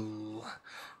 Stephon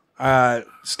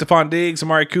Diggs,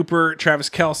 Amari Cooper, Travis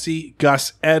Kelce,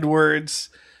 Gus Edwards,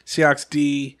 Seahawks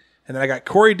D, and then I got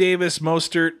Corey Davis,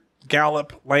 Mostert,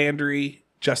 Gallup, Landry,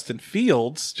 Justin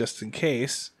Fields, just in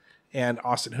case, and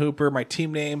Austin Hooper. My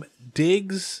team name,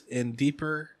 Diggs and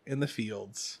Deeper in the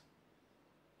Fields.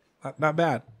 Not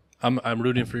bad. I'm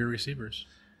rooting for your receivers.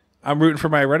 I'm rooting for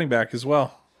my running back as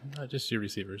well. Not just your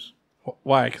receivers.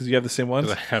 Why? Because you have the same ones?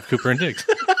 'Cause I have Cooper and Diggs.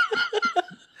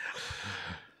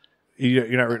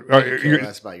 You're not rooting. I could care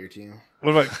less about your team.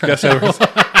 What about Gus Edwards?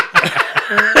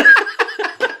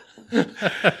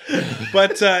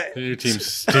 But Your team's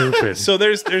stupid. so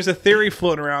there's a theory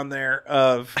floating around there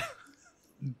of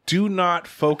do not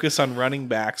focus on running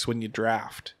backs when you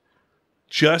draft.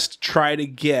 Just try to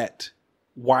get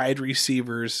wide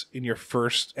receivers in your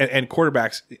first and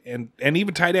quarterbacks and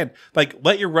even tight end. Like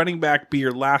let your running back be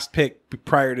your last pick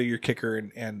prior to your kicker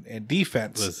and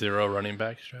defense. The 0 running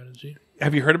back strategy.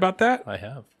 Have you heard about that? I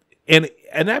have. And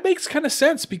that makes kind of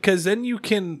sense because then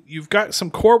you've got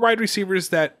some core wide receivers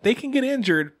that they can get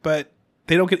injured, but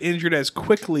they don't get injured as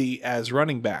quickly as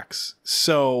running backs.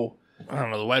 So I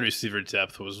don't know. The wide receiver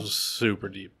depth was super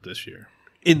deep this year.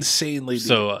 Insanely deep.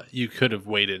 So you could have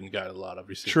waited and got a lot of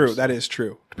receivers. True, that is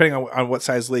true. Depending on what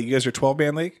size league. You guys are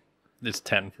 12-man league? It's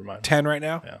 10 for mine. 10 right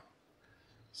now? Yeah.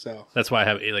 So That's why I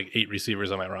have 8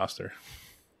 receivers on my roster.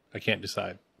 I can't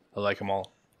decide. I like them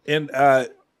all. and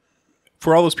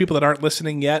for all those people that aren't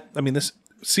listening yet, I mean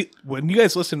when you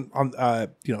guys listen on this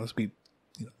will be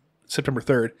September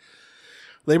 3rd,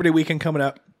 Labor Day weekend coming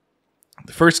up.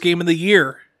 The first game of the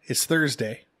year is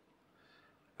Thursday.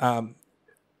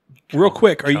 Real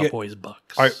quick, are Cowboys,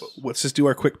 Bucks. All right, let's just do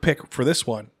our quick pick for this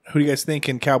one. Who do you guys think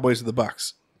in Cowboys or the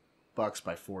Bucks? Bucks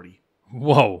by 40.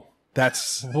 Whoa.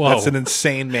 That's Whoa. an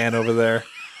insane man over there.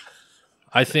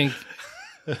 I think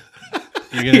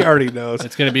He already knows.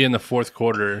 it's going to be in the fourth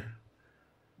quarter.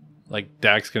 Like,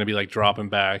 Dak's going to be, dropping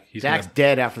back. Dak's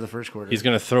dead after the first quarter. He's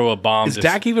going to throw a bomb. Is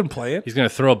Dak even playing? He's going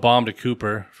to throw a bomb to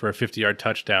Cooper for a 50-yard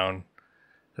touchdown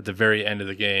at the very end of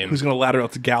the game. Who's going to ladder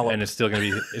out to Gallup? And it's still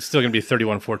going to be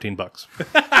 31-14 Bucks.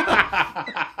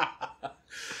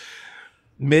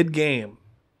 Mid-game.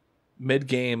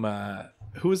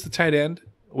 Who is the tight end?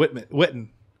 Witten.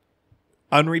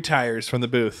 Unretires from the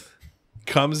booth.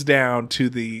 Comes down to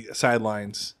the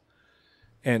sidelines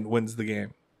and wins the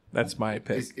game. That's my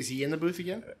pick. Is he in the booth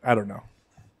again? I don't know.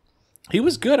 He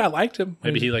was good. I liked him.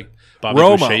 Maybe he Bobby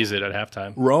Romo. Boucher's it at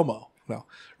halftime. Romo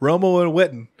and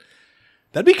Witten.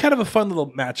 That'd be kind of a fun little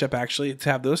matchup, actually,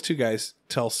 to have those two guys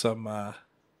tell some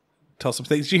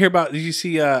things. Did you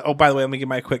see? Oh, by the way, let me give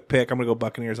my quick pick. I'm gonna go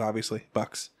Buccaneers, obviously.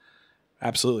 Bucks,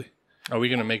 absolutely. Are we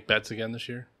going to make bets again this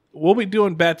year? We'll be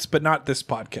doing bets, but not this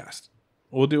podcast.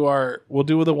 We'll do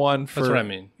the one for. That's what I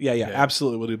mean. Yeah,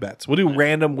 absolutely. We'll do bets. We'll do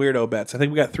random weirdo bets. I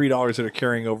think we got $3 that are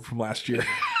carrying over from last year.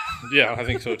 Yeah, I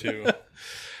think so too.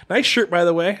 Nice shirt, by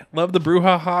the way. Love the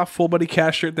Brouhaha full body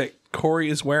cast shirt that Corey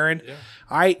is wearing. Yeah.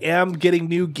 I am getting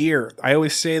new gear. I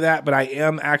always say that, but I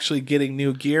am actually getting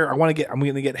new gear. I'm going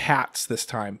to get hats this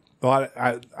time.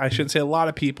 I shouldn't say a lot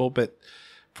of people, but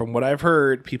from what I've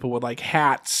heard, people would like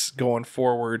hats going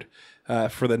forward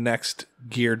for the next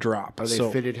gear drop. Are they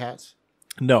fitted hats?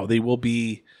 No, they will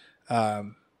be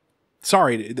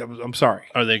Sorry, I'm sorry.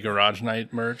 Are they Garage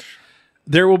Night merch?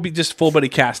 There will be just full body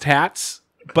cast hats,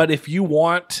 but if you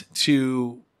want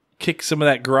to kick some of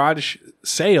that garage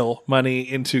sale money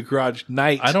into Garage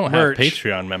Night I don't merch, have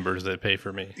Patreon members that pay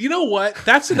for me. You know what?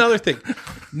 That's another thing.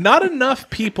 Not enough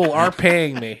people are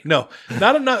paying me. No,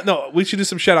 not enough. No, we should do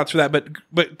some shout outs for that.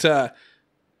 But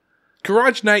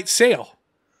Garage Night sale.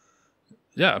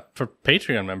 Yeah, for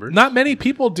Patreon members. Not many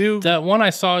people do. That one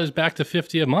I saw is back to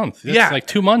 $50 a month. It's Yeah. like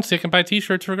 2 months they can buy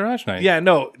T-shirts for Garage Night. Yeah,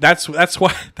 no, that's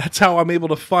why that's how I'm able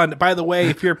to fund. By the way,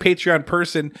 if you're a Patreon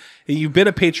person and you've been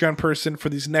a Patreon person for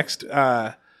these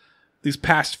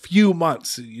past few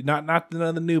months, not none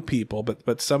of the new people,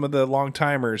 but some of the long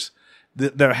timers,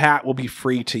 the hat will be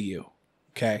free to you.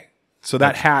 Okay, so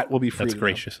that hat will be free. That's to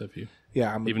gracious them. of you.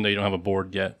 Yeah, Even though you don't have a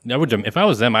board yet. I would, if I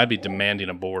was them, I'd be demanding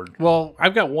a board. well,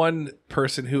 I've got one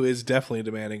person who is definitely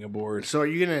demanding a board. So are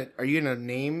you gonna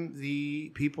name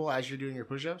the people as you're doing your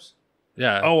push-ups?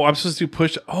 Yeah. Oh, I'm supposed to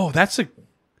push. Oh, Yeah,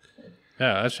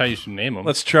 that's how you should name them.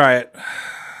 Let's try it.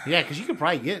 Yeah, because you could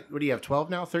probably get, what do you have, 12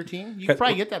 now, 13? You could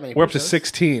probably get that many. We're up to push-ups.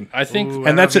 16. I think, Ooh,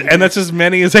 And that's as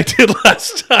many as I did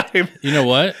last time. you know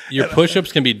what? Your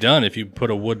push-ups can be done if you put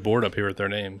a wood board up here with their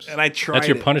names. And I tried. That's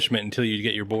your it. punishment until you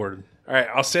get your board. All right,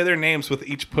 I'll say their names with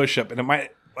each push-up, and it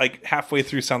might, like, halfway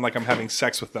through sound like I'm having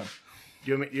sex with them.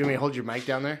 You want me to hold your mic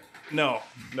down there? No,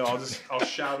 I'll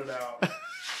shout it out.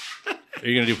 Are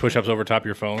you going to do push-ups over top of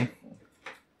your phone?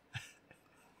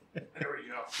 There we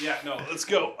go. Yeah, no, let's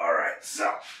go. All right, so,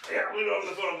 yeah, I'm going to go over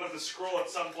the phone. I'm going to have to scroll at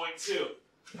some point, too.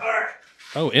 All right.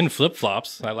 Oh, in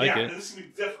flip-flops. I like yeah, it. this is going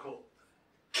to be difficult.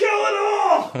 Kill it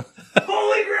all!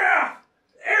 Holy Graph!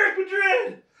 Eric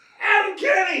Madrid! Adam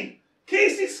Kenny!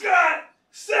 Casey Scott,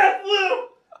 Seth Lou,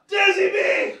 Desi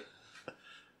B.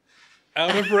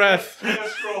 Out of breath. I gotta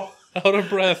scroll. Out of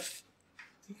breath.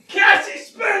 Cassie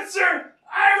Spencer,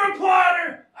 Ira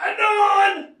Potter,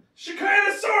 Anon,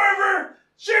 Shekinah Sarver,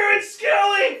 Jared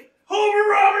Skelly, Homer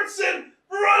Robertson,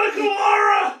 Veronica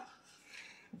Lara,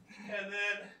 and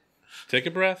then Take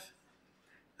a breath.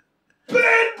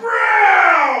 Ben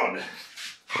Brown.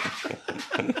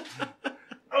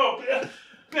 Oh,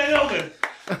 Ben Illman.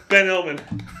 Ben Illman.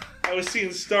 I was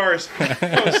seeing stars.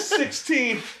 I was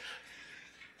 16.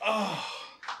 Oh.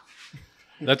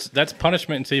 That's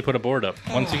punishment until you put a board up.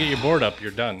 Once you get your board up,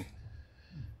 you're done.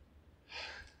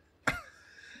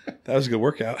 That was a good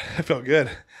workout. I felt good.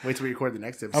 Wait till we record the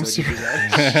next episode. I'm you super- do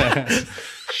that.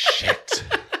 Shit.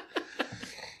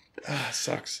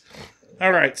 Sucks.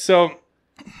 All right, so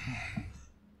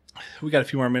we got a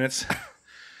few more minutes.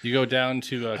 You go down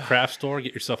to a craft store,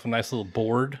 get yourself a nice little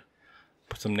board,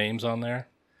 put some names on there.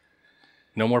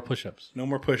 No more push-ups. No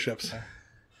more push-ups.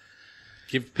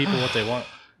 Give people what they want.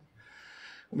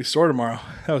 We store tomorrow.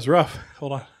 That was rough.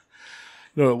 Hold on.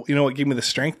 No, you know what gave me the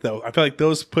strength though? I feel like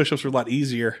those push-ups were a lot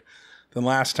easier than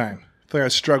last time. I feel like I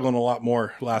was struggling a lot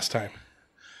more last time.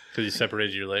 Because you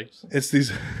separated your legs? It's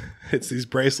these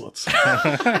bracelets.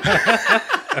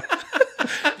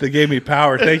 They gave me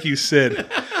power. Thank you, Sid.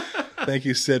 Thank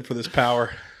you, Sid, for this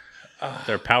power.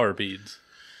 They're power beads.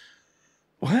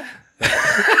 What?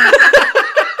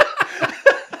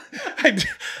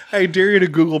 I dare you to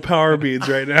Google power beads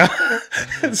right now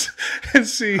and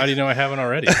see. How do you know I haven't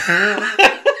already?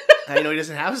 I know he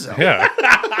doesn't have some. Yeah.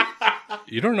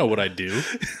 You don't know what I do.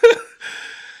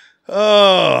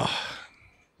 Oh.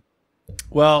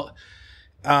 Well,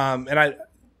 and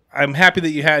I'm happy that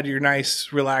you had your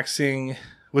nice, relaxing.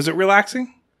 Was it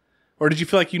relaxing, or did you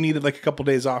feel like you needed like a couple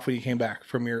days off when you came back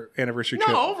from your anniversary trip?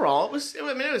 No, overall, it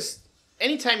was.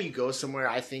 Anytime you go somewhere,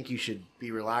 I think you should be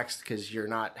relaxed because you're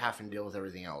not having to deal with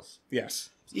everything else.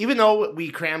 Yes. Even though we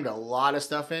crammed a lot of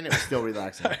stuff in, it was still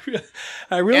relaxing.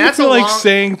 I really that's feel a like long-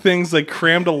 saying things like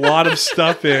crammed a lot of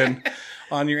stuff in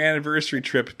on your anniversary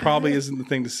trip probably isn't the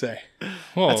thing to say.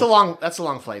 Well, That's a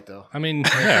long flight, though. I mean,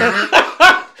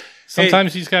 yeah.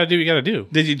 Sometimes you just got to do what you got to do.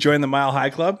 Did you join the Mile High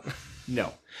Club?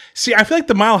 No. See, I feel like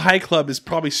the Mile High Club is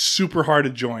probably super hard to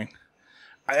join.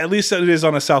 At least it is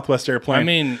on a Southwest airplane. I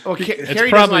mean, Well, it's Carrie doesn't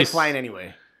probably like flying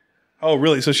anyway. oh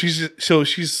really? So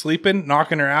she's sleeping,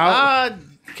 knocking her out.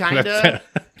 Kinda.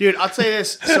 Dude, I'll tell you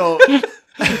this. So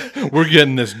we're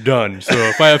getting this done. So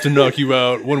if I have to knock you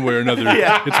out one way or another,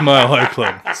 Yeah. it's Mile High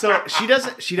Club. so she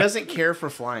doesn't care for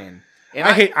flying. And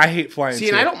I hate flying. See,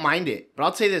 too. and I don't mind it, but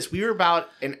I'll tell you this: we were about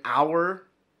an hour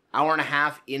and a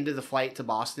half into the flight to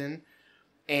Boston,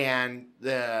 and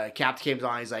the captain came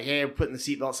on. He's like, "Hey, we're putting the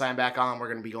seatbelt sign back on. We're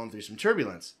going to be going through some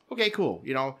turbulence." Okay, cool.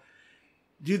 You know,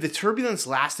 dude, the turbulence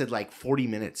lasted like 40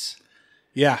 minutes,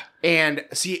 Yeah. and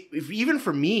see, even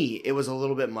for me, it was a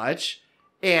little bit much.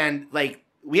 And like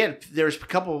there was a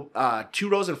couple 2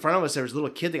 rows in front of us, there was a little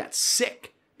kid that got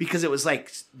sick because it was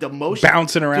like the motion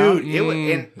bouncing around.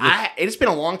 Dude, it's been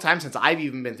a long time since I've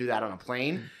even been through that on a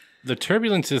plane. The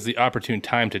turbulence is the opportune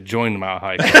time to join the Mile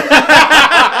High Club.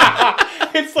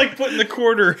 It's like putting the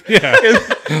quarter Yeah.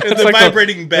 in the like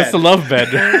vibrating bed. That's the love bed.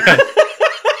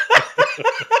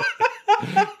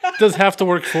 Does have to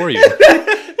work for you.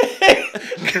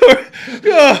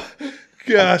 Oh,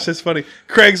 gosh, that's funny.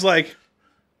 Craig's like,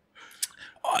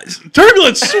 oh,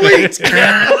 turbulence, sweet.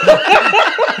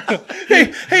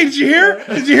 hey, did you hear?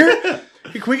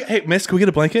 Hey, miss, can we get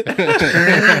a blanket?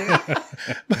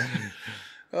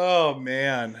 Oh,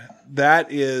 man.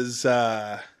 That is,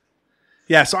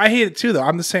 yeah, so I hate it too, though.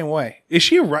 I'm the same way. Does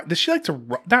she like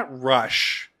to, not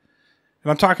rush?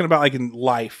 And I'm talking about like in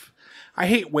life. I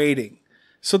hate waiting.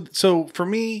 So for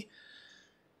me,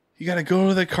 you got to go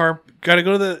to the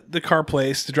car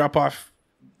place to drop off,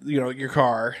 your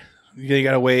car. You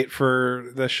got to wait for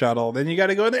the shuttle. Then you got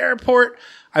to go to the airport.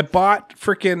 I bought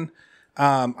freaking,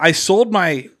 I sold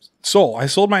my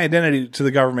identity to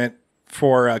the government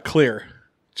for Clear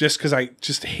just because I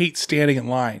just hate standing in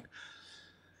line,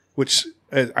 which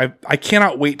I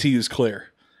cannot wait to use Clear.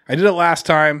 I did it last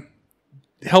time.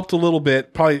 Helped a little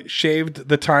bit, probably shaved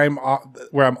the time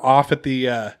where I'm off at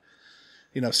the,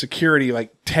 security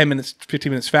like 10 minutes, 15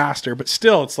 minutes faster. But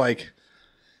still, it's like,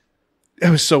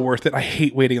 it was so worth it. I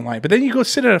hate waiting in line. But then you go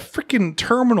sit at a freaking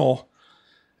terminal,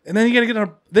 and then you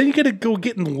gotta go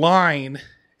get in line,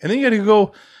 and then you gotta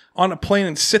go on a plane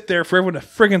and sit there for everyone to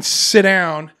friggin' sit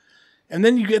down, and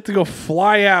then you get to go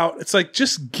fly out. It's like,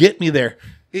 just get me there.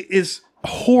 It is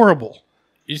horrible.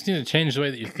 You just need to change the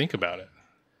way that you think about it.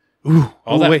 Ooh,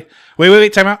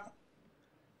 wait, time out.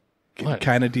 Getting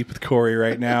kind of deep with Corey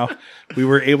right now. We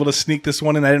were able to sneak this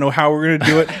one in. I didn't know how we were going to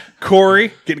do it.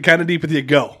 Corey, getting kind of deep with you.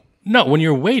 Go. No, when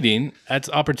you're waiting, that's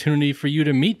opportunity for you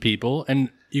to meet people,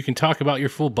 and you can talk about your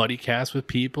full buddy cast with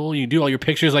people. You do all your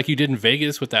pictures like you did in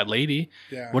Vegas with that lady.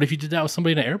 Yeah. What if you did that with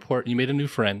somebody in an airport and you made a new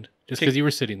friend just because you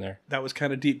were sitting there? That was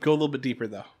kind of deep. Go a little bit deeper,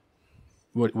 though.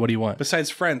 What do you want?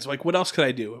 Besides friends, like what else could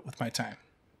I do with my time?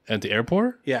 At the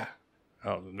airport? Yeah.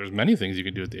 Oh, there's many things you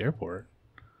can do at the airport.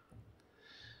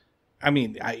 I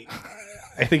mean, I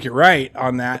think you're right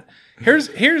on that. Here's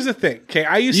the thing.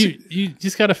 Okay, you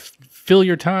just got to fill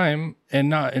your time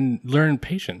and learn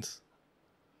patience.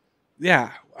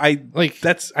 Yeah, I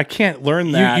can't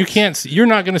learn that. You can't. You're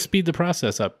not going to speed the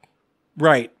process up.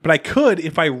 Right, but I could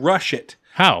if I rush it.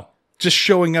 How? Just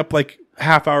showing up like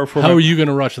half hour before. How are you going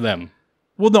to rush them?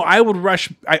 Well, no, I would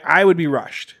rush. I would be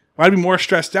rushed. I'd be more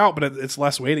stressed out, but it's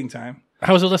less waiting time.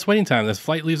 How is it less waiting time? This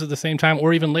flight leaves at the same time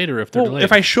or even later if they're delayed.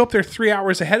 If I show up there 3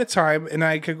 hours ahead of time and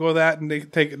I could go that and they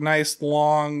take a nice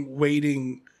long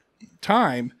waiting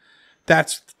time,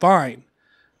 that's fine.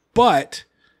 But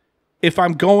if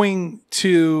I'm going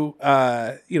to,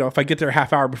 if I get there a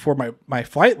half hour before my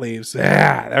flight leaves,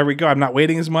 there we go. I'm not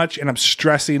waiting as much and I'm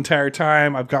stressed the entire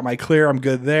time. I've got my Clear. I'm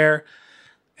good there.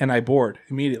 And I board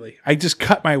immediately. I just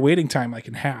cut my waiting time like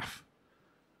in half.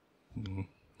 Mm-hmm.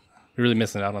 You're really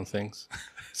missing out on things.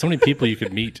 So many people you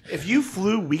could meet. If you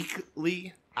flew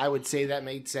weekly, I would say that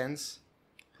made sense.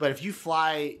 But if you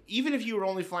fly, even if you were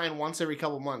only flying once every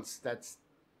couple months, that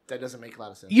doesn't make a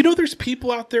lot of sense. There's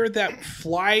people out there that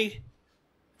fly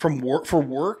for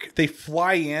work. They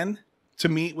fly in to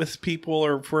meet with people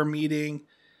or for a meeting.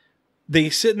 They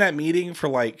sit in that meeting for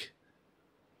like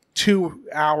 2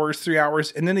 hours, 3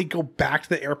 hours, and then they go back to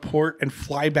the airport and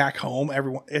fly back home.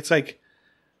 It's like,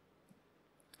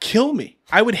 kill me.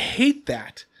 I would hate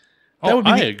that. That would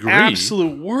be the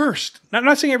absolute worst.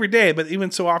 Not saying every day, but even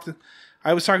so often.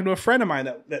 I was talking to a friend of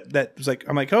mine that was like,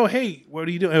 I'm like, oh, hey, what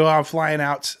are you doing? Oh, I'm flying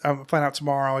out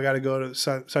tomorrow. I got to go to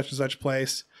such and such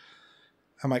place.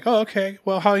 I'm like, oh, okay.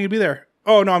 Well, how are you be there?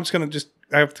 Oh, no, I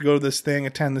have to go to this thing,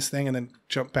 attend this thing, and then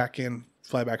jump back in,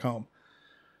 fly back home.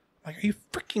 Like, are you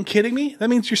freaking kidding me? That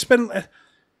means you're spending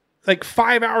like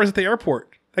 5 hours at the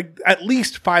airport, like at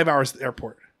least 5 hours at the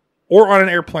airport. Or on an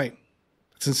airplane.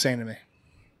 It's insane to me.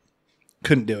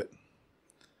 Couldn't do it.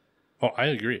 Oh, I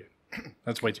agree.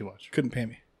 That's way too much. Couldn't pay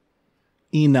me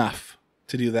enough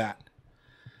to do that.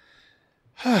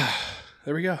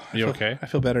 There we go. Okay? I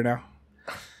feel better now.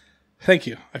 Thank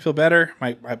you. I feel better.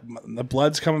 The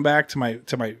blood's coming back to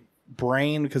my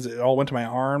brain because it all went to my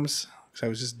arms because I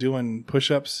was just doing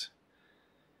push-ups.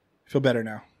 I feel better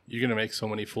now. You're going to make so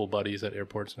many full buddies at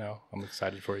airports now. I'm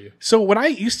excited for you. So when I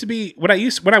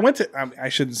went to, I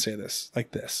shouldn't say this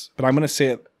like this, but I'm going to say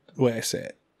it the way I say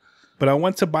it. But I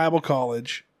went to Bible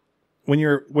college. When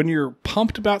you're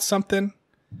pumped about something,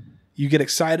 you get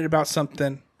excited about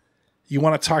something, you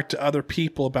want to talk to other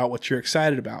people about what you're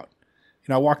excited about.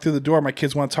 I walk through the door, my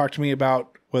kids want to talk to me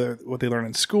about what they learn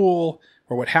in school,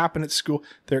 or what happened at school.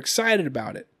 They're excited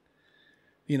about it.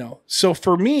 You know, so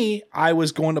for me, I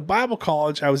was going to Bible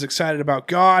college. I was excited about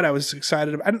God. I was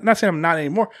excited about, I'm not saying I'm not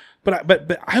anymore,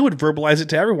 but I would verbalize it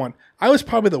to everyone. I was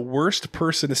probably the worst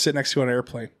person to sit next to on an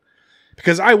airplane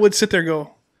because I would sit there and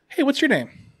go, "Hey, what's your name?"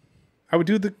 I would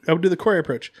do the Corey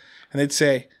approach, and they'd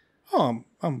say, "Oh,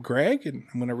 I'm Greg, and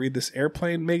I'm going to read this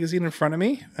airplane magazine in front of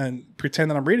me and pretend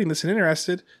that I'm reading this and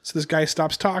interested." So this guy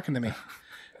stops talking to me,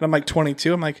 and I'm like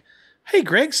 22. I'm like, "Hey,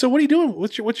 Greg, so what are you doing?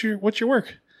 What's your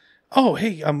work?" "Oh, hey,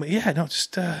 yeah, no,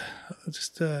 just the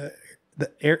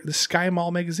Sky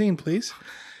Mall magazine, please."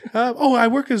 "Oh, I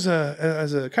work as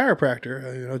a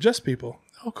chiropractor, adjust people."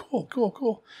 "Oh, cool.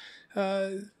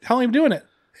 How long are you doing it?"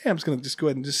 "Hey, I'm just gonna go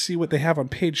ahead and just see what they have on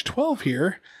page 12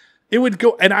 here." It would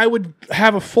go, and I would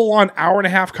have a full-on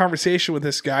hour-and-a-half conversation with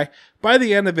this guy. By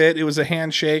the end of it, it was a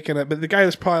handshake, but the guy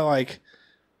was probably like,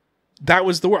 that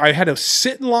was the word. I had to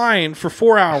sit in line for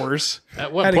 4 hours.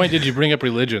 At what point did you bring up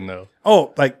religion, though?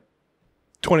 Oh, like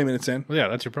 20 minutes in. Well, yeah,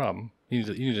 that's your problem. You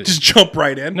need to just jump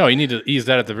right in. No, you need to ease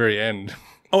that at the very end.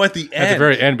 Oh, at the end. At the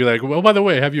very end, be like, "Well, by the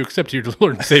way, have you accepted your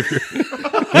Lord and Savior?"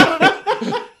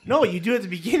 No, you do at the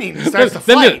beginning. It starts the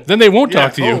flight. Then they won't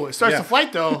talk to you. Oh, it starts the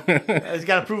flight, though. It's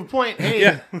got to prove a point.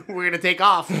 Hey, we're going to take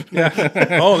off.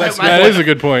 Oh, that is a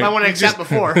good point. I want to accept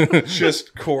before.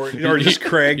 Just Corey, or just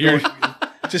Craig.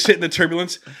 Just hitting the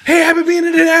turbulence. "Hey, I've been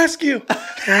meaning to ask you.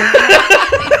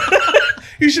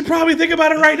 You should probably think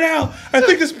about it right now. I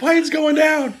think this plane's going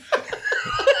down."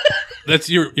 That's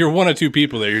you're one of two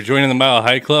people there. You're joining the Mile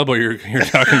High Club, or you're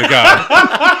talking to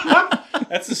God.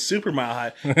 That's the super mile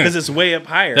high because it's way up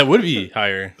higher. That would be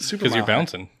higher Super because you're mile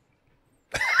bouncing.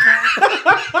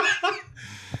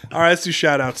 All right, let's do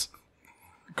shout outs.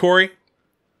 Corey?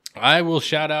 I will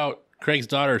shout out Craig's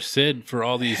daughter, Sid, for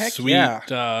all these Heck sweet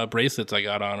yeah. bracelets I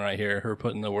got on right here. Her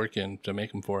putting the work in to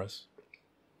make them for us.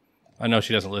 I know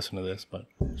she doesn't listen to this, but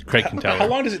Craig can tell her. How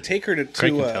long does it take her to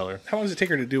Craig can tell her. How long does it take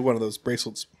her to do one of those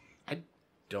bracelets? I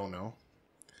don't know.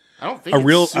 I don't think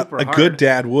it's super a hard. good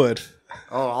dad would.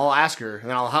 Oh, I'll ask her,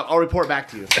 and I'll report back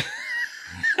to you.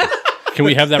 Can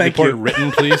we have that Thank report you.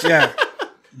 written, please? Yeah,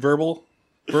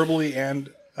 verbally, and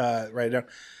write it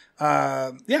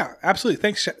down. Yeah, absolutely.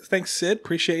 Thanks, Sid.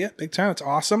 Appreciate you big time. It's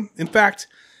awesome. In fact,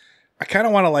 I kind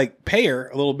of want to like pay her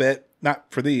a little bit, not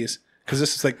for these, because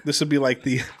this would be like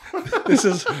the this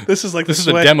is a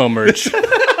demo merch.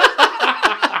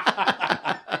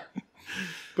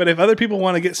 But if other people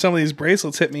want to get some of these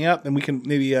bracelets, hit me up, and we can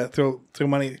maybe throw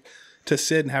money to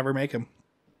Sid and have her make them.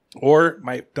 Or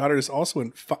my daughter is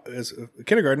also is a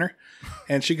kindergartner,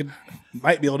 and she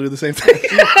might be able to do the same thing.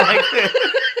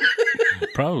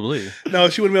 Probably. No,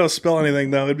 she wouldn't be able to spell anything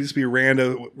though. It'd just be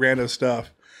rando stuff.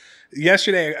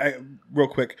 Yesterday, real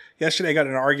quick. Yesterday, I got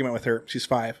in an argument with her. She's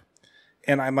 5,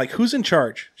 and I'm like, "Who's in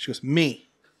charge?" She goes,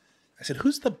 "Me." I said,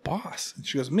 "Who's the boss?" And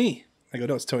she goes, "Me." I go,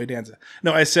 "No, it's Tony Danza."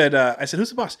 No, I said, "Who's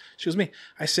the boss?" She goes, "Me."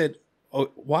 I said, "Oh,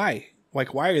 why?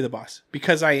 Like, why are you the boss?"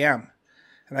 "Because I am."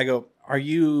 And I go, "Are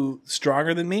you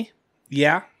stronger than me?"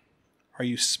 "Yeah." "Are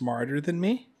you smarter than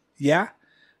me?" "Yeah."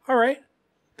 "All right.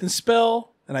 Then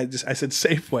spell." And I said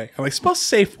Safeway. I'm like, "Spell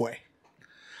Safeway."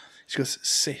 She goes,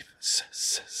 "Safe.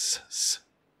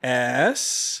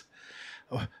 S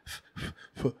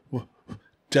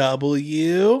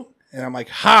W." And I'm like,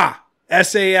 "Ha!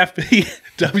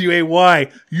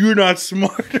 SAFWAY. You're not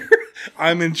smarter.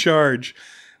 I'm in charge."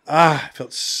 It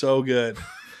felt so good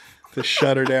to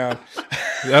shut her down.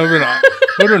 That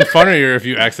would have been funnier if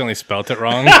you accidentally spelt it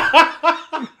wrong.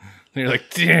 And you're like,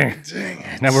 dang.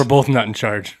 Now we're both not in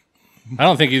charge. I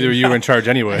don't think either of you are in charge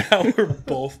anyway. Now we're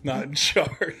both not in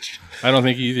charge. I don't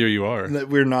think either of you are.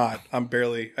 We're not. I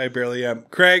barely am.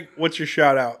 Craig, what's your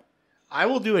shout out? I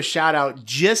will do a shout out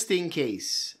just in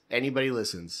case anybody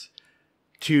listens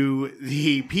to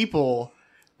the people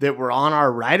that were on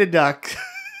our Ride a Duck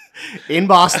in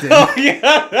Boston. Oh,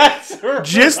 yeah, that's right.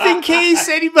 Just in case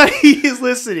anybody is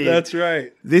listening. That's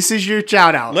right. This is your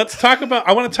shout out.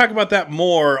 I want to talk about that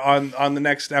more on the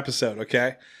next episode,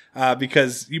 okay?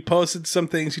 Because you posted some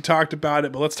things, you talked about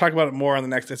it, but let's talk about it more on the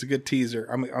next. That's a good teaser.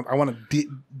 I want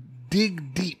to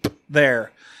dig deep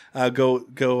there. Go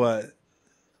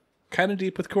kind of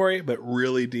deep with Corey, but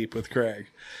really deep with Craig.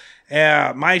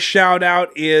 My shout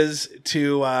out is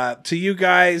to you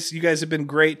guys. You guys have been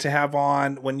great to have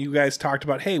on. When you guys talked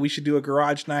about, hey, we should do a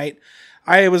garage night,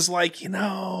 I was like,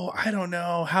 I don't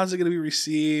know. How's it going to be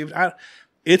received?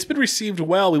 It's been received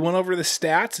well. We went over the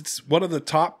stats. It's one of the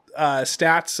top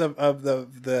stats of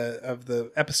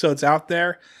the episodes out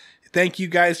there. Thank you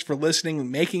guys for listening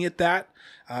and making it that.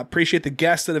 Appreciate the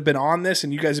guests that have been on this,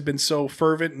 and you guys have been so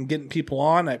fervent and getting people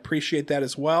on. I appreciate that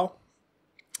as well.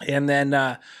 And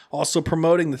then also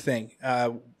promoting the thing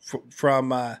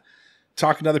from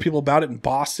talking to other people about it in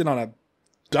Boston on a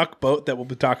duck boat that we'll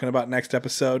be talking about next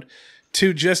episode,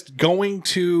 to just going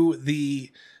to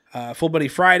the Full Buddy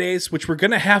Fridays, which we're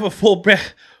going to have a Full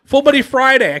Buddy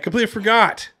Friday. I completely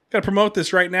forgot. Got to promote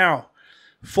this right now.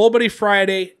 Full Buddy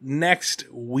Friday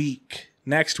next week.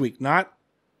 Next week, not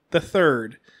the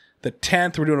 3rd. The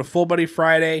 10th, we're doing a Full Buddy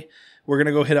Friday. We're going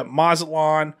to go hit up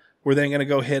Mazatlan. We're then going to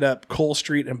go hit up Cole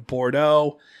Street and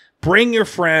Bordeaux. Bring your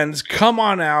friends. Come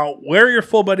on out. Wear your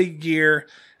Full Buddy gear.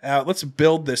 Let's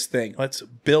build this thing. Let's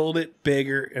build it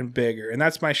bigger and bigger. And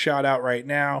that's my shout out right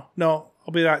now. No,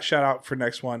 I'll be that shout out for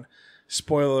next one.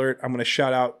 Spoiler alert, I'm going to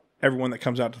shout out everyone that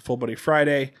comes out to Full Buddy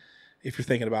Friday if you're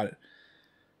thinking about it.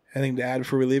 Anything to add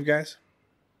before we leave, guys?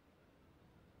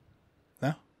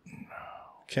 No?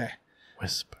 Okay.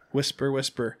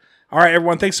 Whisper. All right,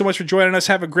 everyone. Thanks so much for joining us.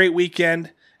 Have a great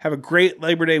weekend. Have a great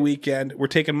Labor Day weekend. We're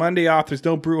taking Monday off. There's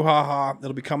no brouhaha.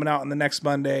 It'll be coming out on the next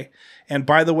Monday. And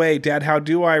by the way, Dad, How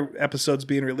Do I episode's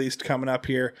being released coming up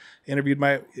here. Interviewed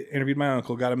my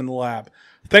uncle. Got him in the lab.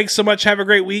 Thanks so much. Have a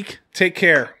great week. Take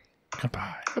care.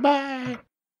 Goodbye. Goodbye.